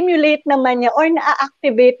 nai-stimulate naman niya or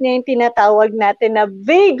na-activate niya yung tinatawag natin na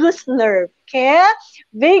vagus nerve. Okay?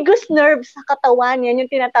 Vagus nerve sa katawan, yan yung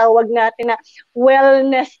tinatawag natin na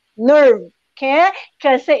wellness nerve. Okay?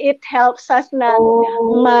 Kasi it helps us na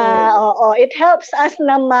it helps us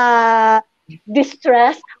na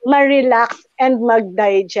ma-distress, ma-relax, and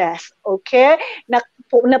mag-digest. Okay?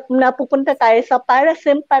 Napupunta tayo sa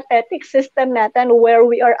parasympathetic system natin where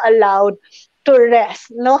we are allowed to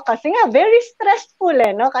rest, no? Kasi nga, very stressful,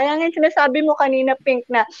 no? Kaya nga sinasabi mo kanina, Pink,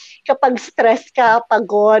 na kapag stress ka,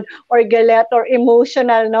 pagod, or galit, or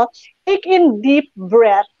emotional, no? Take in deep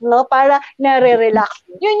breath, no? Para nare-relax.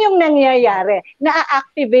 Yun yung nangyayari.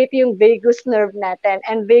 Na-activate yung vagus nerve natin.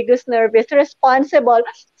 And vagus nerve is responsible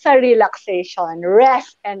sa relaxation,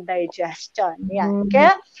 rest, and digestion. Yan,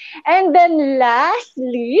 okay? And then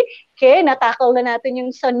lastly, okay, natakal na natin yung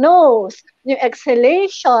sa nose, yung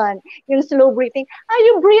exhalation, yung slow breathing,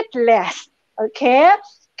 you breathe less. Okay?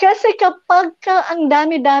 Kasi kapag ang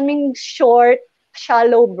dami-daming short,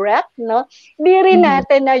 shallow breath, no, di rin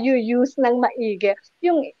natin na use ng maigi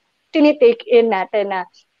yung tinitake in natin na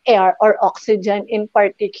air or oxygen in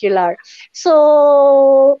particular.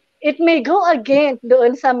 So, it may go again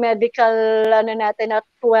doon sa medical natin na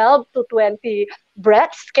 12 to 20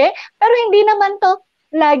 breaths, okay? Pero hindi naman to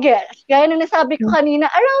lagi. Gaya na nasabi ko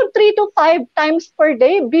kanina, around 3 to 5 times per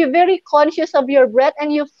day, be very conscious of your breath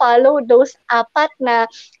and you follow those apat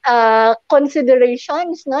na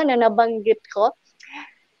considerations, no, na nabanggit ko.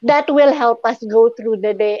 That will help us go through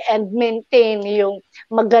the day and maintain yung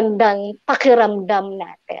magandang pakiramdam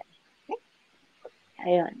natin.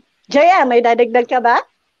 Ayun. Jaya, may dadagdag ka ba?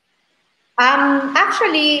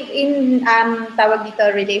 Actually, in tawag dito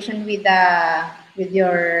relation with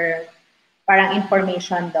your parang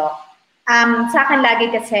information, Doc. Sa akin lagi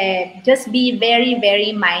kasi just be very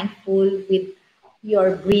very mindful with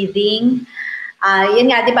your breathing. Yun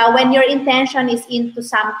nga, 'di ba? When your intention is into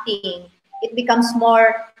something, it becomes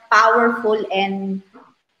more powerful and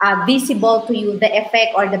visible to you, the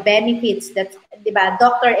effect or the benefits that, 'di ba?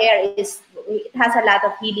 Dr. Air it has a lot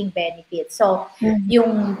of healing benefits. So,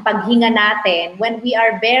 yung paghinga natin, when we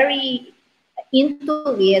are very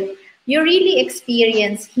into it, you really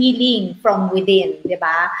experience healing from within, di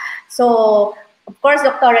ba? So, of course,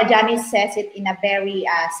 Dr. Janice says it in a very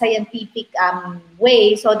scientific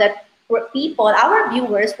way so that people, our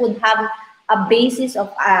viewers, would have a basis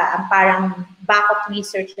of parang back of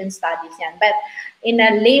research and studies yan. But in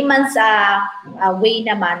a layman's way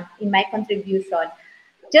naman, in my contribution,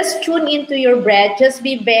 just tune into your breath. Just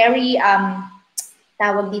be very,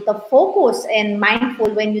 tawag dito, focus and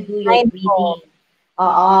mindful when you do your breathing.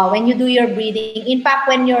 When you do your breathing. In fact,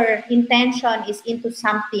 when your intention is into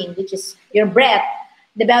something, which is your breath,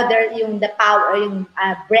 diba, yung the power, yung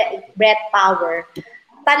breath power,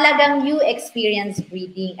 talagang you experience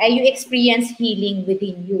breathing, you experience healing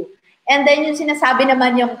within you. And then yung sinasabi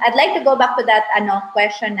naman yung, I'd like to go back to that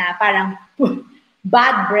question na parang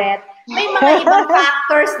bad breath. May mga ibang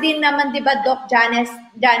factors din naman, di ba, Doc Janice,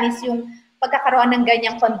 yung pagkakaroon ng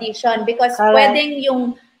ganyang condition. Because pwedeng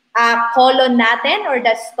yung colon natin or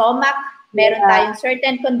the stomach, meron tayong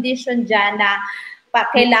certain condition dyan na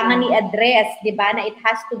kailangan i-address, di ba, na it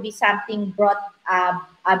has to be something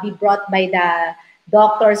be brought by the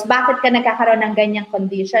doctors. Bakit ka nagkakaroon ng ganyang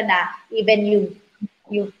condition na even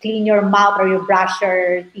you clean your mouth or you brush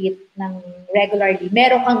your teeth ng regularly,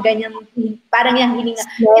 meron kang ganyan, parang yung hininga.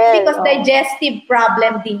 It's because digestive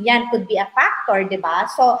problem din yan could be a factor, di ba?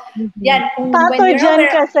 So, yan, kung when you're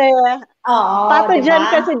aware, kasi, pathogen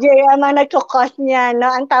diba? kasi, JM, ang nagkukos niya,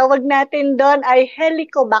 no? Ang tawag natin doon ay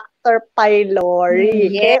Helicobacter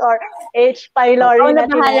pylori, okay? Or H. pylori na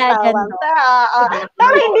tinatawag.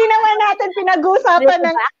 Pero hindi naman natin pinag-usapan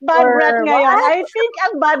ng bad breath ngayon. I think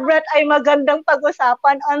ang bad breath ay magandang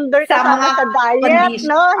pag-usapan under kasama sa diet,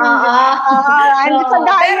 no? Hindi sa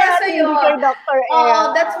diet, hindi kay Dr.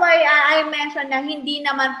 Air. That's why I mentioned na hindi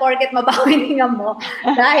naman porket mabaho hininga mo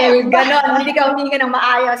dahil gano'n, hindi ka huminga ng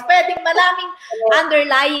maayos. Pwedeng maraming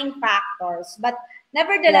underlying factors. But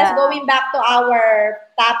nevertheless, going back to our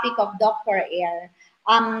topic of Dr. Air,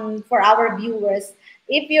 for our viewers,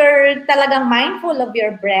 if you're talagang mindful of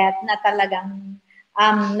your breath, na talagang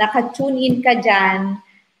naka-tune in ka dyan,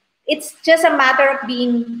 it's just a matter of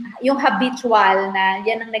being yung habitual na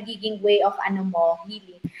yan ang nagiging way of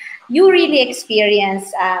healing. you really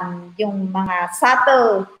experience yung mga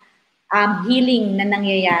subtle healing na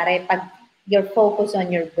nangyayari pag you're focused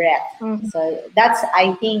on your breath. Mhm. So that's,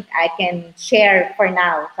 I think, I can share for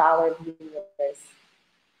now to our viewers.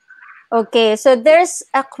 Okay, so there's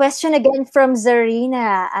a question again from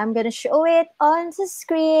Zarina. I'm gonna show it on the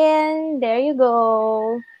screen. There you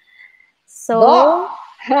go. Doc, So,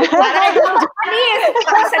 para ikaw, Janice,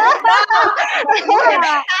 pakisagot daw.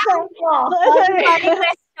 yeah, Sorry. funny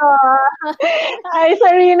question. Ay,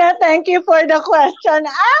 Sarina, thank you for the question.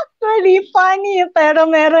 Actually, funny, pero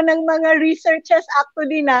meron ng mga researches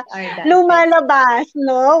actually na lumalabas,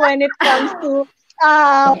 no, when it comes to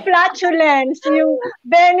flatulence, yung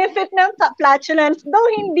benefit ng flatulence, though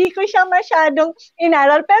hindi ko siya masyadong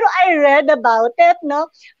inaral, pero I read about it, no?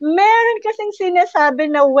 Meron kasing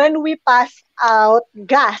sinasabi na when we pass out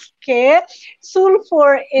gas, okay?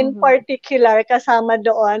 Sulfur in particular kasama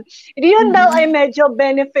doon. Yun daw ay medyo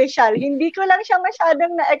beneficial. Hindi ko lang siya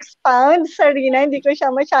masyadong na-expound, Sarina, hindi ko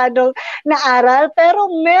siya masyadong naaral,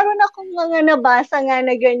 pero meron akong mga nabasa nga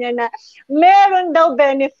na ganyan na meron daw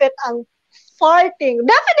benefit ang farting.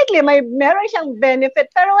 Definitely, meron siyang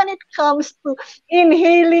benefit. Pero when it comes to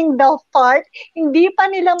inhaling the fart, hindi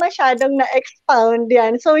pa nila masyadong na-expound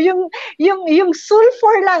yan. So, yung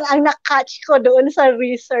sulfur lang ang na-catch ko doon sa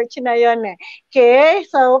research na yon eh. Okay?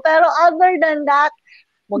 So, pero other than that,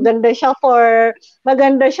 maganda siya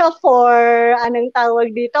for anong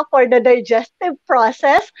tawag dito, for the digestive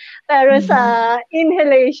process. Pero sa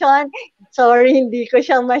inhalation, sorry, hindi ko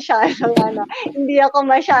siya masyadong hindi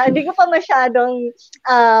ko pa masyadong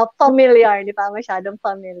familiar, hindi pa masyadong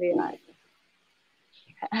familiar.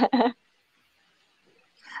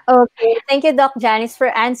 Okay, thank you, Doc Janice, for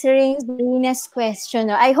answering Zarina's question.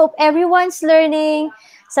 I hope everyone's learning,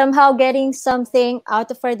 somehow getting something out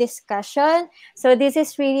of our discussion. So this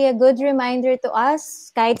is really a good reminder to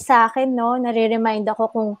us. Kahit sa akin, no, nare-remind ako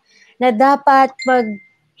kung na dapat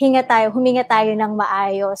huminga tayo ng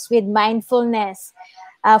maayos with mindfulness,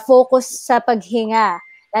 focus sa paghinga,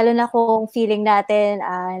 lalo na kung feeling natin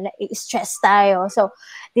stress tayo. So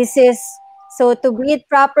to breathe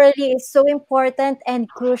properly is so important and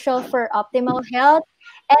crucial for optimal health.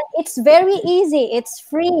 And it's very easy. It's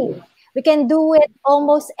free. We can do it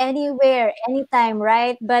almost anywhere, anytime,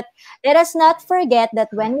 right? But let us not forget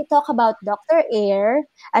that when we talk about Dr. Air,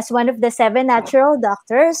 as one of the 7 natural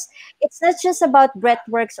doctors, it's not just about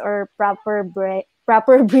breathworks or proper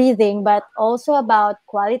breathing, but also about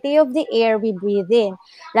quality of the air we breathe in.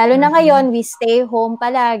 Lalo na ngayon, we stay home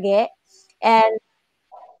palagi. And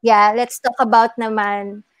yeah, let's talk about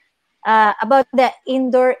naman about the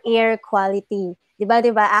indoor air quality. Diba?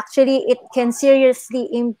 Actually, it can seriously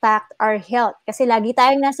impact our health kasi lagi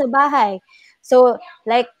tayong nasa bahay. So,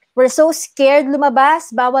 like, we're so scared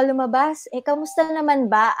lumabas, bawal lumabas. Kamusta naman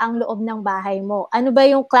ba ang loob ng bahay mo? Ano ba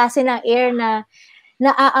yung klase ng air na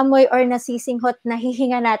naaamoy or nasisinghot na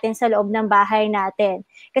hihinga natin sa loob ng bahay natin?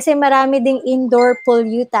 Kasi marami ding indoor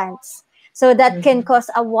pollutants. So, that can cause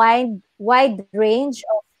a wide range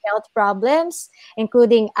of health problems,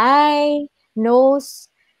 including eye,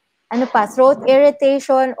 nose, throat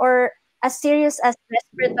irritation, or as serious as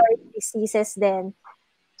respiratory diseases then.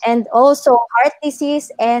 And also heart disease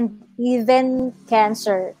and even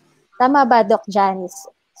cancer. Tama ba, Doc Janice?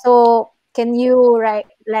 So, can you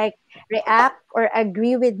react or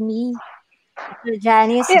agree with me, Dr.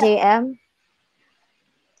 Janice, JM?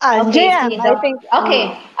 Okay, JM, I think.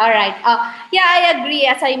 Okay, all right. Yeah, I agree.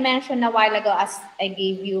 As I mentioned a while ago, as I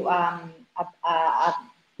gave you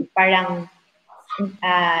parang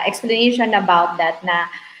explanation about that, na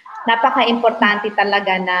napaka-importante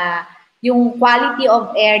talaga na yung quality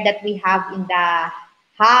of air that we have in the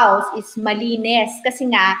house is malinis.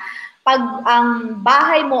 Kasi nga, pag ang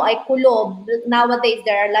bahay mo ay kulob, nowadays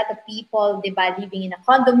there are a lot of people, diba, living in a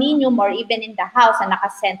condominium or even in the house na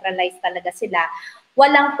naka-centralize talaga sila.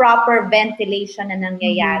 Walang proper ventilation na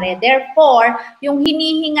nangyayari. Therefore, yung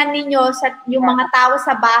hinihinga ninyo yung mga tao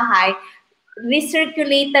sa bahay,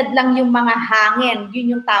 recirculated lang yung mga hangin.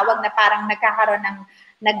 Yun yung tawag na parang nagkakaroon ng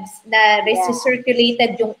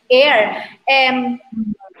recirculated yung air.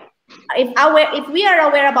 If we are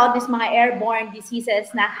aware about this mga airborne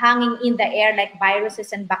diseases na hanging in the air like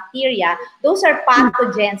viruses and bacteria, those are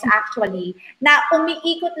pathogens actually na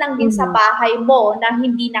umiikot lang din sa bahay mo na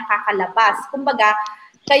hindi nakakalabas. Kumbaga,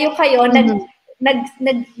 kayo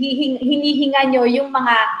hinihinga nyo yung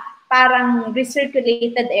mga parang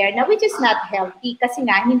recirculated air na which is not healthy kasi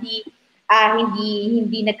nga hindi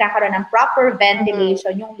nagkakaroon ng proper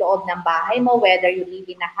ventilation yung loob ng bahay mo, whether you live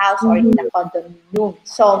in a house or in a condominium.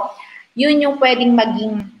 So, yun yung pwedeng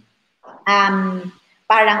maging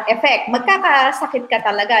parang effect. Magkakasakit ka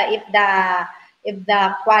talaga if the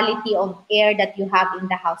quality of air that you have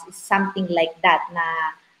in the house is something like that, na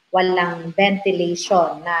walang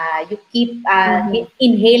ventilation, na you keep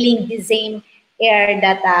inhaling the same air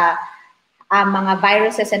that mga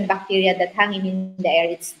viruses and bacteria that hanging in the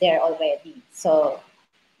air, it's there already. So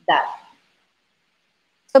that.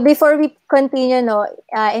 So before we continue,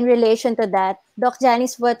 in relation to that, Doc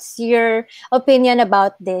Janice, what's your opinion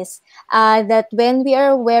about this? That when we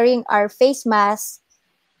are wearing our face mask,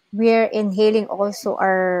 we're inhaling also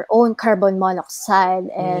our own carbon monoxide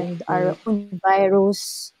and our own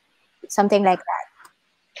virus, something like that.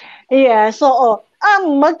 Yes, oo.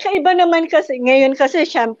 Magkaiba naman kasi ngayon kasi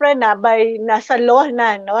syempre nasa law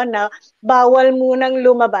na no na bawal munang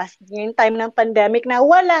lumabas yung time ng pandemic na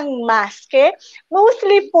walang mask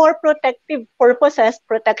mostly for protective purposes,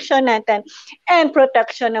 protection natin and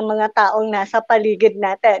protection ng mga taong nasa paligid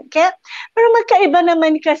natin. Pero magkaiba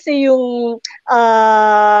naman kasi yung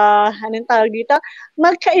anong tawag dito?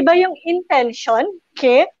 Magkaiba yung intention,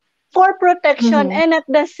 for protection and at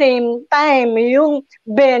the same time yung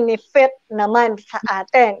benefit naman sa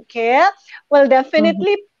atin. Well,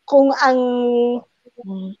 definitely kung ang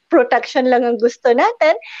protection lang ang gusto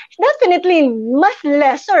natin, definitely mas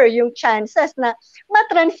lesser yung chances na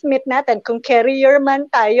matransmit natin. Kung carrier man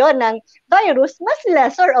tayo ng virus, mas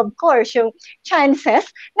lesser of course yung chances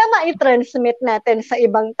na maitransmit natin sa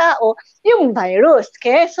ibang tao yung virus.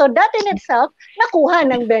 So that in itself, nakuha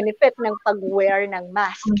ng benefit ng pag-wear ng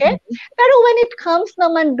mask. Pero when it comes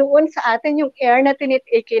naman doon sa atin yung air na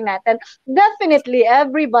tinitake natin, definitely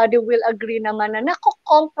everybody will agree naman na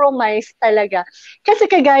nako-compromise talaga. Kasi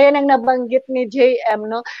kagaya ng nabanggit ni JM,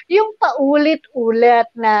 no, yung paulit-ulit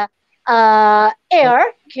na air,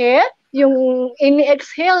 yung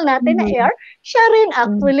ini-exhale natin na air, siya rin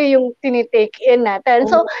actually yung tinitake in natin.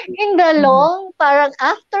 So, in the long, parang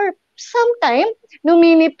after some time,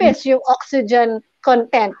 numinipis yung oxygen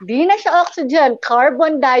content. Di na siya oxygen,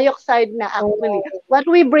 carbon dioxide na actually. What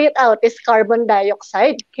we breathe out is carbon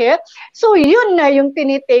dioxide. So, yun na yung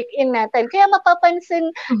tinitake in natin. Kaya mapapansin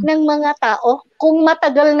ng mga tao, kung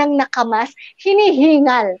matagal nang nakamas,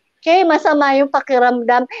 hinihingal. Masama yung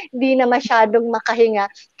pakiramdam, di na masyadong makahinga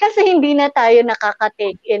kasi hindi na tayo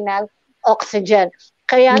nakaka-take in ng oxygen.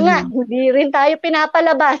 Kaya nga, hindi rin tayo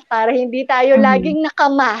pinapalabas para hindi tayo laging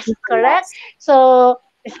nakamask, correct? So,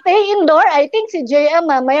 stay indoor. I think si JM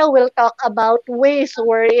mamaya will talk about ways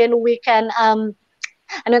wherein we can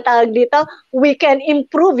we can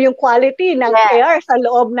improve yung quality ng air sa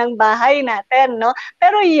loob ng bahay natin, no?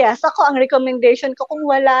 Pero yes, ako ang recommendation ko kung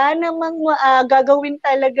wala namang gagawin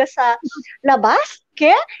talaga sa labas,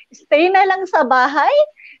 stay na lang sa bahay.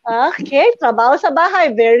 Trabaho sa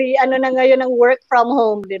bahay. Very, na ngayon ang work from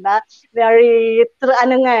home, di ba? Very,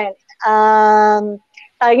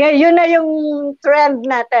 yun na yung trend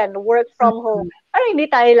natin, work from home. Para hindi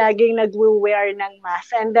tayo laging nag-wear ng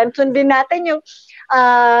mask. And then, sundin natin yung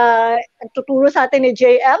tuturo sa atin ni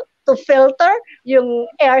JM to filter yung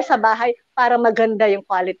air sa bahay para maganda yung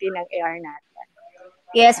quality ng air natin.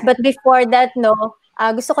 Yes, but before that,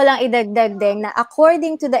 gusto ko lang idagdag din na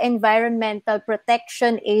according to the Environmental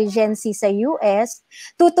Protection Agency sa US,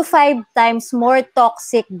 2 to 5 times more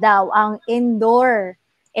toxic daw ang indoor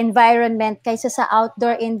environment kaysa sa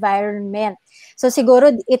outdoor environment. So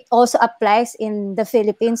siguro it also applies in the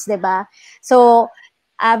Philippines, 'di ba? So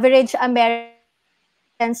average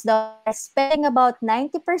Americans daw are spending about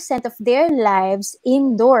 90% of their lives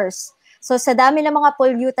indoors. So sa dami ng mga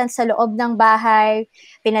pollutants sa loob ng bahay,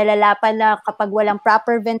 pinalalapan na kapag walang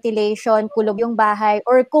proper ventilation, kulog yung bahay,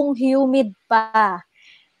 or kung humid pa.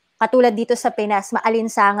 Katulad dito sa Pinas,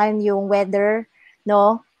 maalinsangan yung weather,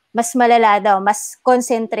 no? Mas malala daw, mas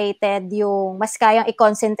concentrated mas kayang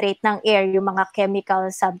i-concentrate ng air yung mga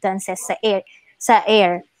chemical substances sa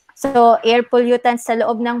air. So, air pollutants sa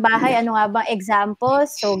loob ng bahay, ano nga bang example?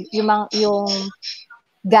 So, yung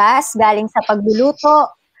gas galing sa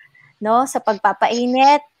pagluluto, no? Sa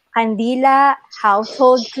pagpapainit, kandila,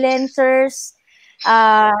 household cleansers,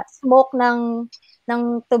 smoke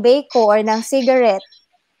ng tobacco or ng cigarette.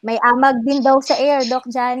 May amag din daw sa air, Doc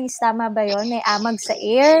Janice, tama ba yun? May amag sa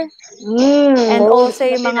air. And also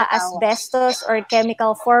yung mga asbestos or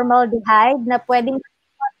chemical formaldehyde na pwedeng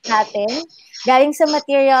natin galing sa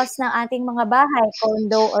materials ng ating mga bahay,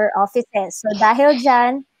 condo or offices. So dahil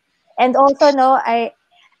dyan, and also I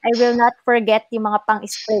will not forget yung mga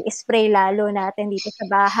pang-spray lalo natin dito sa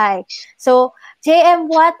bahay. So, JM,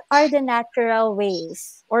 what are the natural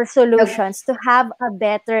ways or solutions to have a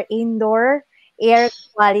better indoor air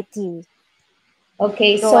quality?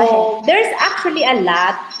 Okay, Go so ahead. there's actually a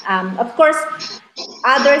lot. Of course,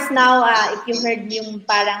 Others now, if you heard yung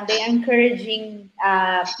parang they encouraging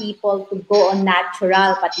people to go on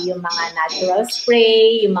natural, pati yung mga natural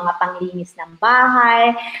spray, yung mga panglinis ng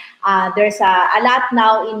bahay. There's a lot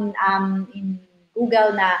now in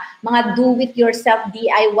Google na mga do-it-yourself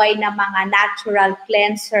DIY na mga natural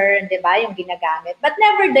cleanser, di ba, yung ginagamit. But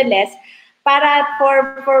nevertheless, para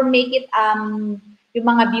for make it yung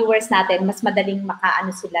mga viewers natin, mas madaling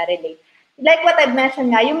makaano sila relate. Like what I've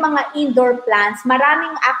mentioned nga, yung mga indoor plants,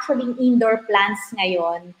 maraming actually indoor plants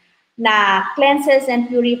ngayon na cleanses and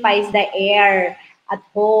purifies the air at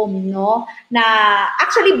home, no? Na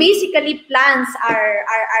actually basically plants are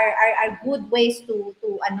good ways to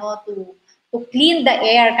clean the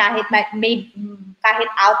air kahit kahit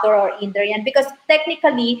outdoor or indoor yan, because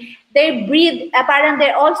technically they breathe parang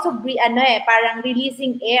they're also parang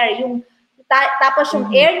releasing air yung tapos yung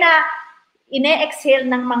air na ine-exhale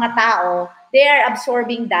ng mga tao, they are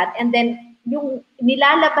absorbing that, and then yung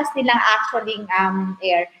nilalabas nilang actually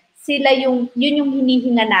air, yun yung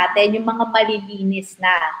hinihinga natin, yung mga malilinis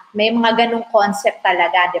na. May mga ganung concept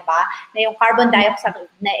talaga, di ba? Na yung carbon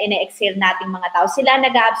dioxide na ine-exhale nating mga tao, sila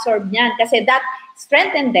nag-absorb niyan kasi that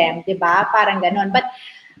strengthen them, di ba? Parang ganun. But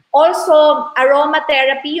also,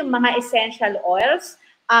 aromatherapy, yung mga essential oils,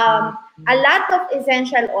 a lot of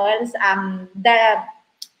essential oils,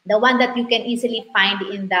 the one that you can easily find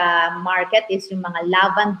in the market is yung mga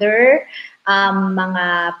lavender,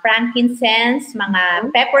 mga frankincense, mga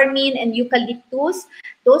peppermint, and eucalyptus.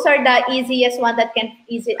 Those are the easiest one that can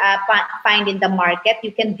find in the market.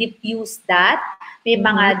 You can diffuse that. May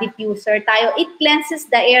mga diffuser tayo. It cleanses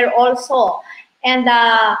the air also. And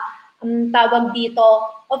tawag dito,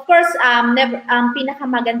 of course,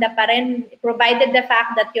 pinakamaganda pa rin, provided the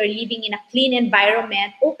fact that you're living in a clean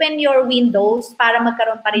environment, open your windows para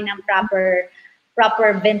magkaroon pa rin ng proper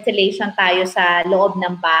ventilation tayo sa loob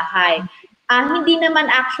ng bahay. Hindi naman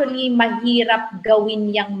actually mahirap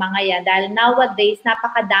gawin yung mga yan dahil nowadays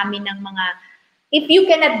napakadami ng mga, if you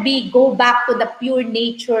cannot go back to the pure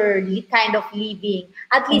nature kind of living,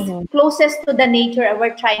 at least closest to the nature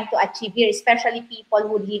we're trying to achieve here, especially people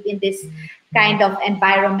who live in this kind of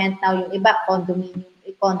environment now, yung iba condo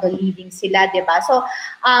living sila, diba? So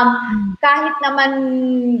kahit naman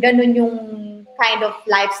ganun yung kind of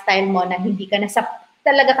lifestyle mo na hindi ka nasa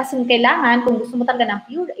talaga kasing kailangan, kung gusto mo talaga ng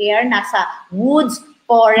pure air, nasa woods,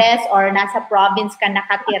 forest, or nasa province ka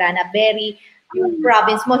nakatira na yung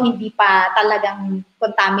province mo hindi pa talagang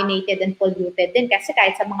contaminated and polluted din, kasi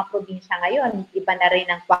kahit sa mga probinsya ngayon, iba na rin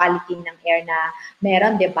ang quality ng air na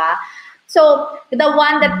meron, di ba? So, the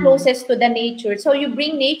one that closest to the nature. So, you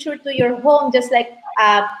bring nature to your home just like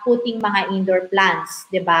putting mga indoor plants,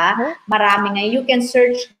 di ba? Marami ngayon. You can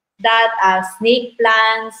search that snake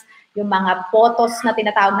plants, yung mga potos na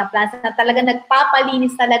tinatawag na plants na talaga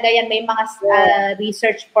nagpapalinis talaga yan. May mga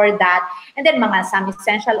research for that. And then some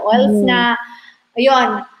essential oils na,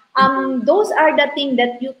 ayun, those are the things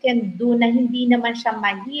that you can do na hindi naman siya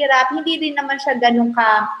mahirap, hindi din naman siya ganun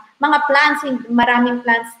mga plants, maraming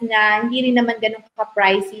plants na hindi rin naman ganun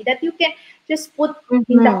ka-pricey, that you can just put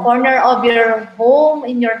in the corner of your home,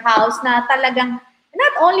 in your house, na talagang,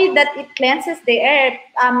 not only that it cleanses the air,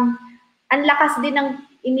 ang lakas din ng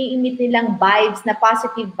ini-emit nilang vibes, na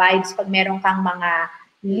positive vibes pag meron kang mga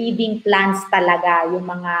living plants talaga, yung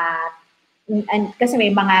mga, kasi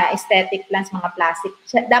may mga aesthetic plants, mga plastic,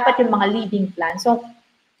 dapat yung mga living plants. So,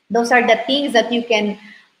 those are the things that you can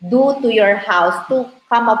do to your house to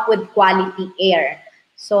come up with quality air.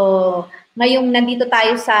 So, ngayong nandito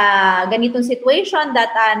tayo sa ganitong situation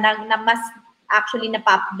that na mas actually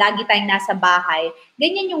lagi tayong nasa bahay,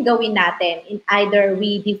 ganyan yung gawin natin. Either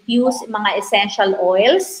we diffuse mga essential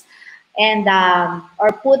oils and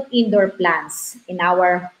or put indoor plants in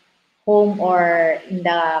our home or in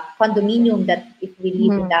the condominium, that if we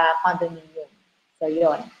live in the condominium. So,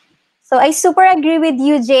 yun. So I super agree with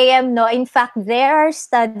you, JM. No, in fact, there are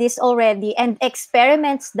studies already and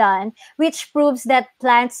experiments done which proves that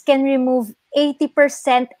plants can remove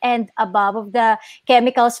 80% and above of the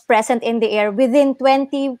chemicals present in the air within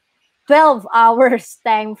 12 hours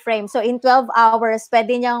time frame. So in 12 hours,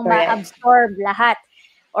 pwede niyang ma-absorb lahat,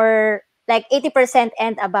 or like 80%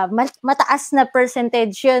 and above. Mataas na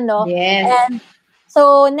percentage yun, no? Yes. And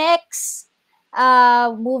so next,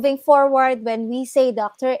 moving forward, when we say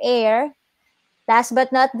Dr. Air, last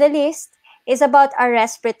but not the least, is about our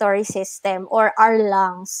respiratory system or our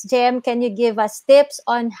lungs. JM, can you give us tips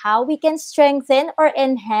on how we can strengthen or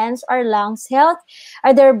enhance our lungs health?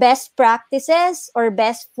 Are there best practices or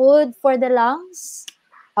best food for the lungs?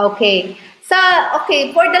 Okay.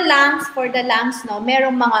 Okay, for the lungs, no,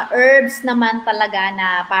 merong mga herbs naman talaga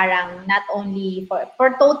na parang not only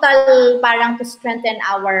for total, parang to strengthen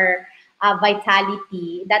our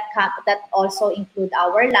vitality, that also include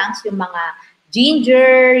our lungs, yung mga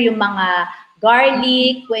ginger, yung mga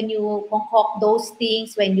garlic, when you concoct those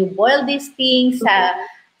things, when you boil these things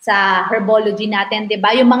sa herbology natin, 'di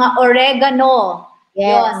ba? Yung mga oregano, Yes.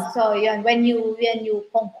 yon. So, yon, when you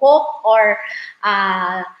concoct or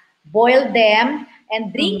boil them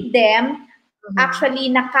and drink them, actually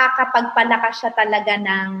nakakapagpalakas siya talaga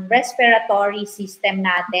ng respiratory system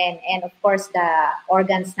natin, and of course the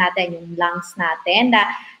organs natin, yung lungs natin.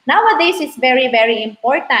 Nowadays it's very very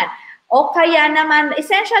important. O kaya naman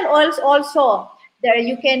essential oils also. There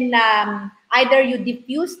you can either you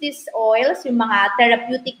diffuse these oils, yung mga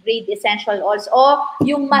therapeutic grade essential oils, o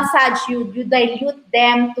yung massage, you dilute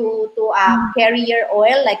them to carrier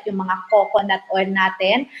oil like yung mga coconut oil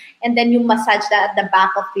natin, and then you massage that at the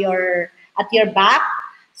back of your back.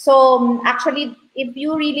 So actually, if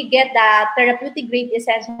you really get the therapeutic grade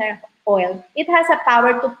essential oil, it has a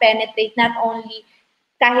power to penetrate not only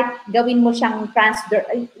kahit gawin mo siyang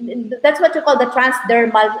that's what you call the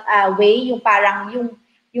transdermal way, yung parang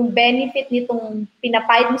yung benefit nitong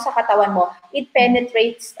pinapahid mo sa katawan mo, it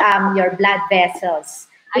penetrates your blood vessels,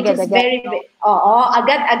 which is very,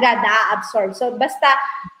 agad-agad na-absorb. So basta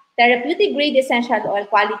therapeutic grade essential oil,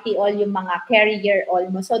 quality oil, yung mga carrier oil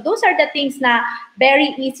mo. So those are the things na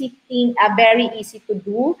very easy to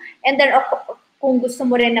do. And then kung gusto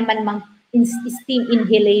mo rin naman steam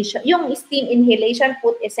inhalation, yung steam inhalation,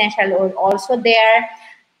 put essential oil also there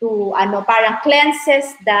to parang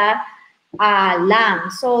cleanses the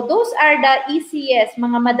lungs. So those are the easiest,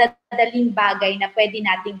 mga madadaling bagay na pwede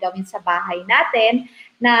nating gawin sa bahay natin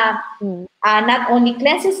na not only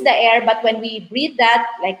cleanses the air, but when we breathe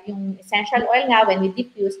that, like yung essential oil nga, when we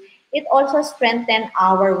diffuse, it also strengthens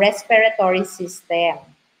our respiratory system.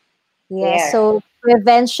 Yes, so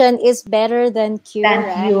prevention is better than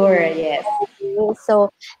cure. Yes.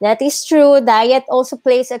 So that is true. Diet also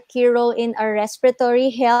plays a key role in our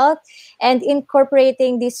respiratory health, and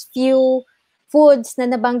incorporating these few foods na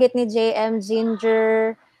nabanggit ni JM,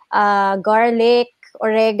 ginger, garlic,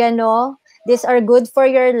 oregano, these are good for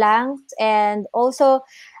your lungs, and also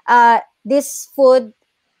this food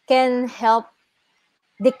can help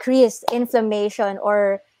decrease inflammation,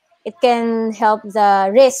 or it can help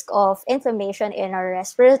the risk of inflammation in our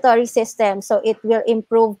respiratory system. So it will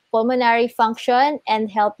improve pulmonary function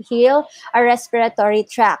and help heal our respiratory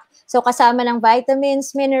tract. So kasama ng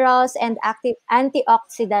vitamins, minerals, and active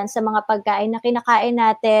antioxidants sa mga pagkain na kinakain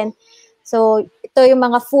natin. So ito yung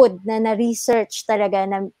mga food na na-research talaga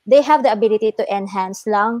na they have the ability to enhance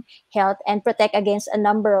lung health and protect against a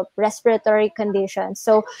number of respiratory conditions.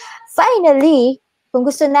 So finally, kung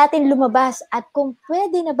gusto natin lumabas at kung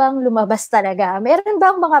pwede na bang lumabas talaga, meron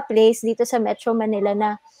bang mga place dito sa Metro Manila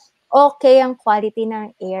na okay ang quality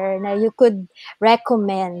ng air na you could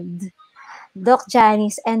recommend? Doc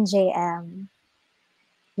Janice and JM.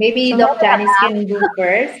 Maybe Doc Janice can do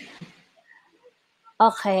first.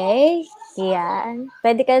 Okay. Yan.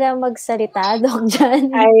 Pwede ka na magsalita, Doc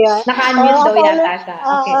Janice. Ayan. Naka-unmute daw yata siya.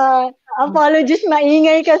 Okay. Apologies,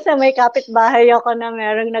 maingay kasi may kapitbahay ako na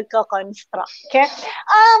merong nagko-construct. Okay?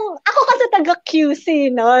 Ako kasi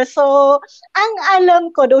taga-QC, no? So, ang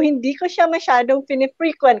alam ko, though hindi ko siya masyadong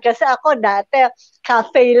pinifrequent kasi ako dati,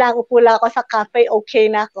 cafe lang, upo lang ako sa cafe,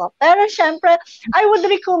 okay na ako. Pero syempre, I would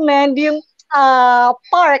recommend yung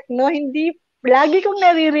park, no? Hindi lagi kong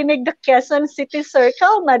naririnig the Quezon City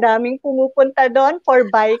Circle, madaming pumupunta doon for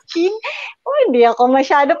biking. Hindi ako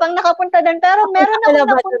masyado pang nakapunta doon, pero meron akong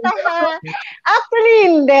napuntahan. Actually,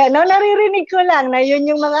 hindi. No? Naririnig ko lang na yun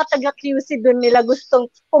yung mga taga-QC doon nila gustong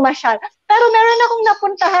pumasyal. Pero meron akong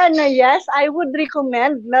napuntahan na yes, I would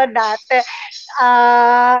recommend na dati.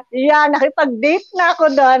 Nakipag-date na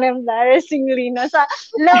ako doon, embarrassingly, no? Sa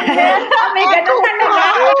Lamesa. May ganun talaga.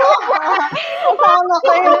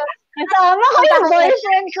 Kasama ko yung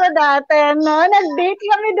boyfriend ko dati, no? Nag-date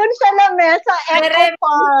kami dun sa Lamesa Eco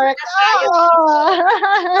Park.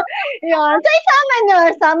 Yun. So,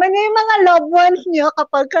 isama nyo yung mga loved ones nyo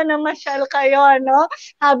kapag ka namasyal kayo, no?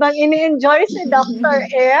 Habang ini-enjoy si Dr.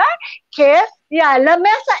 Air,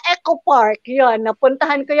 Lamesa Eco Park. Yun,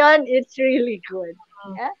 napuntahan ko yun. It's really good.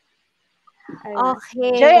 Yeah?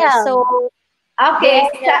 Okay. JM. So, okay.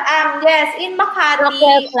 Yes, in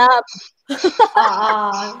Makati.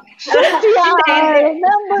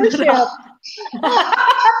 Membership.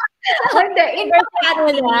 In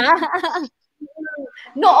Makati.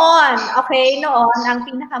 Noon, okay, noon, ang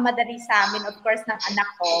pinakamadali sa amin, of course, ng anak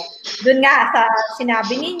ko, dun nga sa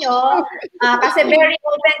sinabi ninyo, kasi very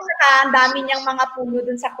open siya, ang dami niyang mga puno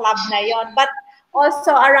dun sa club na yon. But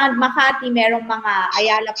also around Makati, merong mga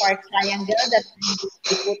Ayala Park Triangle that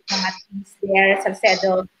they put mga trees there,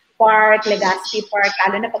 Salcedo Park, Legazpi Park,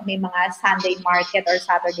 lalo na pag may mga Sunday market or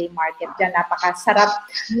Saturday market dyan, napakasarap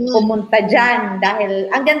pumunta dyan dahil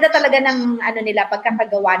ang ganda talaga ng ano nila,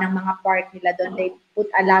 pagkakagawa ng mga park nila doon. They put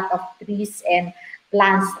a lot of trees and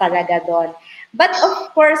plants talaga doon. But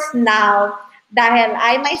of course now, dahil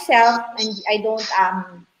I myself, and I don't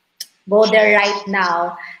go there right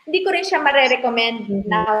now, hindi ko rin siya mare-recommend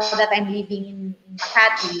now that I'm living in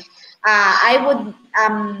Makati. I would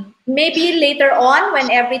maybe later on when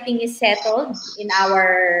everything is settled in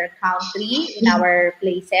our country, in our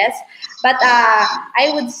places. But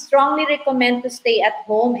I would strongly recommend to stay at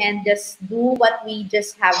home and just do what we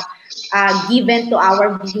just have given to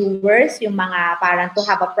our viewers, yung mga parang to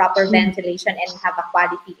have a proper ventilation and have a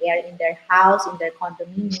quality air in their house, in their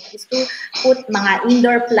condominium, is to put mga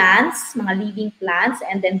indoor plants, mga living plants,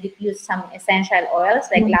 and then diffuse some essential oils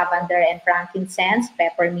like lavender and frankincense,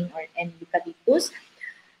 peppermint, and eucalyptus.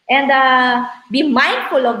 And be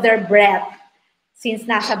mindful of their breath since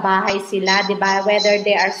nasa bahay sila, di ba? Whether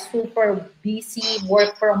they are super busy,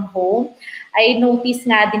 work from home. I notice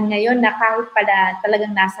nga din ngayon na kahit pala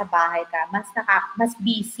talagang nasa bahay ka, mas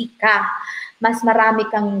busy ka, mas marami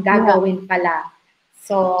kang gagawin pala.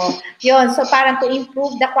 So, yun. So, parang to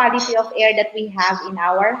improve the quality of air that we have in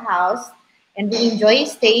our house and we enjoy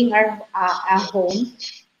staying at home,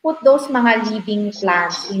 put those mga living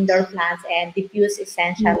plants, indoor plants, and diffuse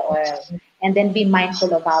essential oil. And then be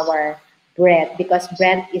mindful of our breath because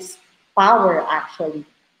breath is power actually.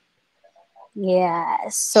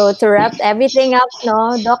 Yes. So to wrap everything up,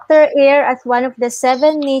 no, Dr. Ear, as one of the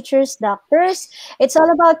 7 nature's doctors, it's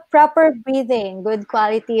all about proper breathing, good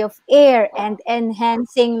quality of air, and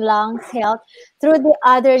enhancing lungs health through the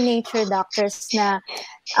other nature doctors na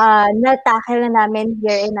na-tackle na namin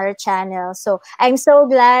here in our channel. So I'm so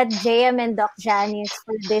glad, JM and Doc Janice,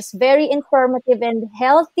 for this very informative and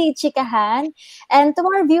healthy chikahan. And to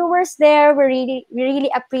our viewers there, we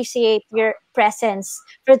really appreciate your presence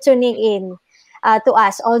for tuning in to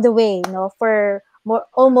us all the way, for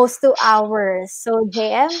almost 2 hours. So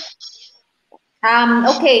JM.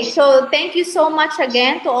 Okay, so thank you so much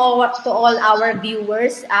again to all our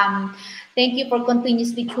viewers. Thank you for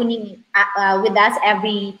continuously tuning with us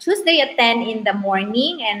every Tuesday at 10 in the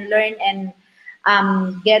morning and learn and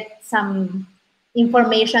get some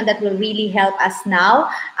information that will really help us now.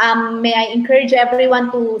 May I encourage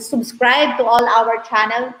everyone to subscribe to all our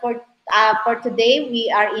channel for today. We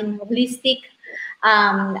are in holistic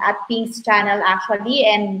at Pink's channel actually,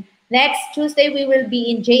 and next Tuesday we will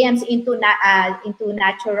be in JM's into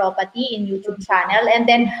naturopathy in YouTube channel, and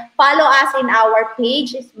then follow us in our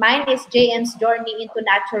page. Mine is JM's Journey into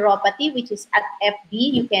Naturopathy, which is at FB.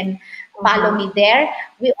 You can follow me there.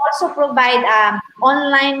 We also provide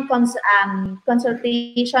online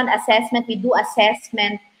consultation assessment. We do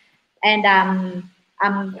assessment and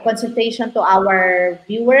consultation to our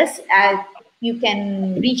viewers. You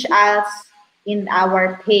can reach us in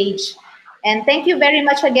our page. And thank you very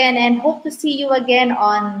much again and hope to see you again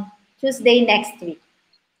on Tuesday next week.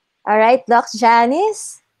 All right, Doc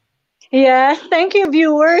Janice. Yes, thank you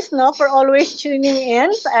viewers for always tuning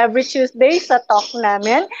in sa every Tuesday sa talk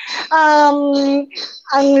namin. Ang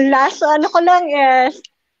last ano ko lang is,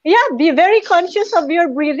 be very conscious of your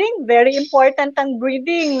breathing. Very important ang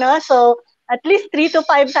breathing, no? So, at least 3 to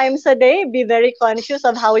 5 times a day, be very conscious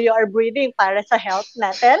of how you are breathing para sa health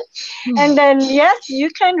natin. And then, yes,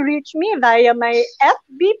 you can reach me via my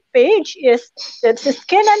FB page. It's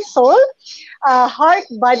Skin and Soul,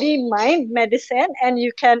 Heart, Body, Mind, Medicine. And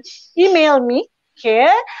you can email me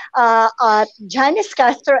here at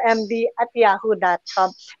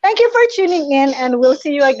janicecastormd@yahoo.com. Thank you for tuning in, and we'll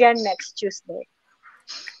see you again next Tuesday.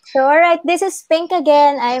 So, all right, this is Pink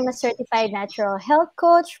again. I am a certified natural health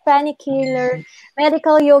coach, pranic healer,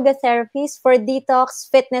 medical yoga therapist for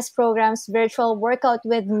detox, fitness programs, virtual workout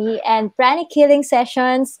with me, and pranic healing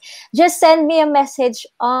sessions. Just send me a message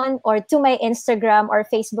on or to my Instagram or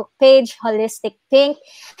Facebook page, Holistic Pink.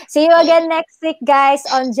 See you again next week, guys,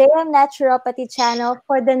 on JM Naturopathy channel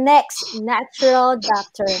for the next natural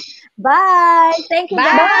doctor. Bye. Thank you,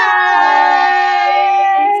 guys. Bye.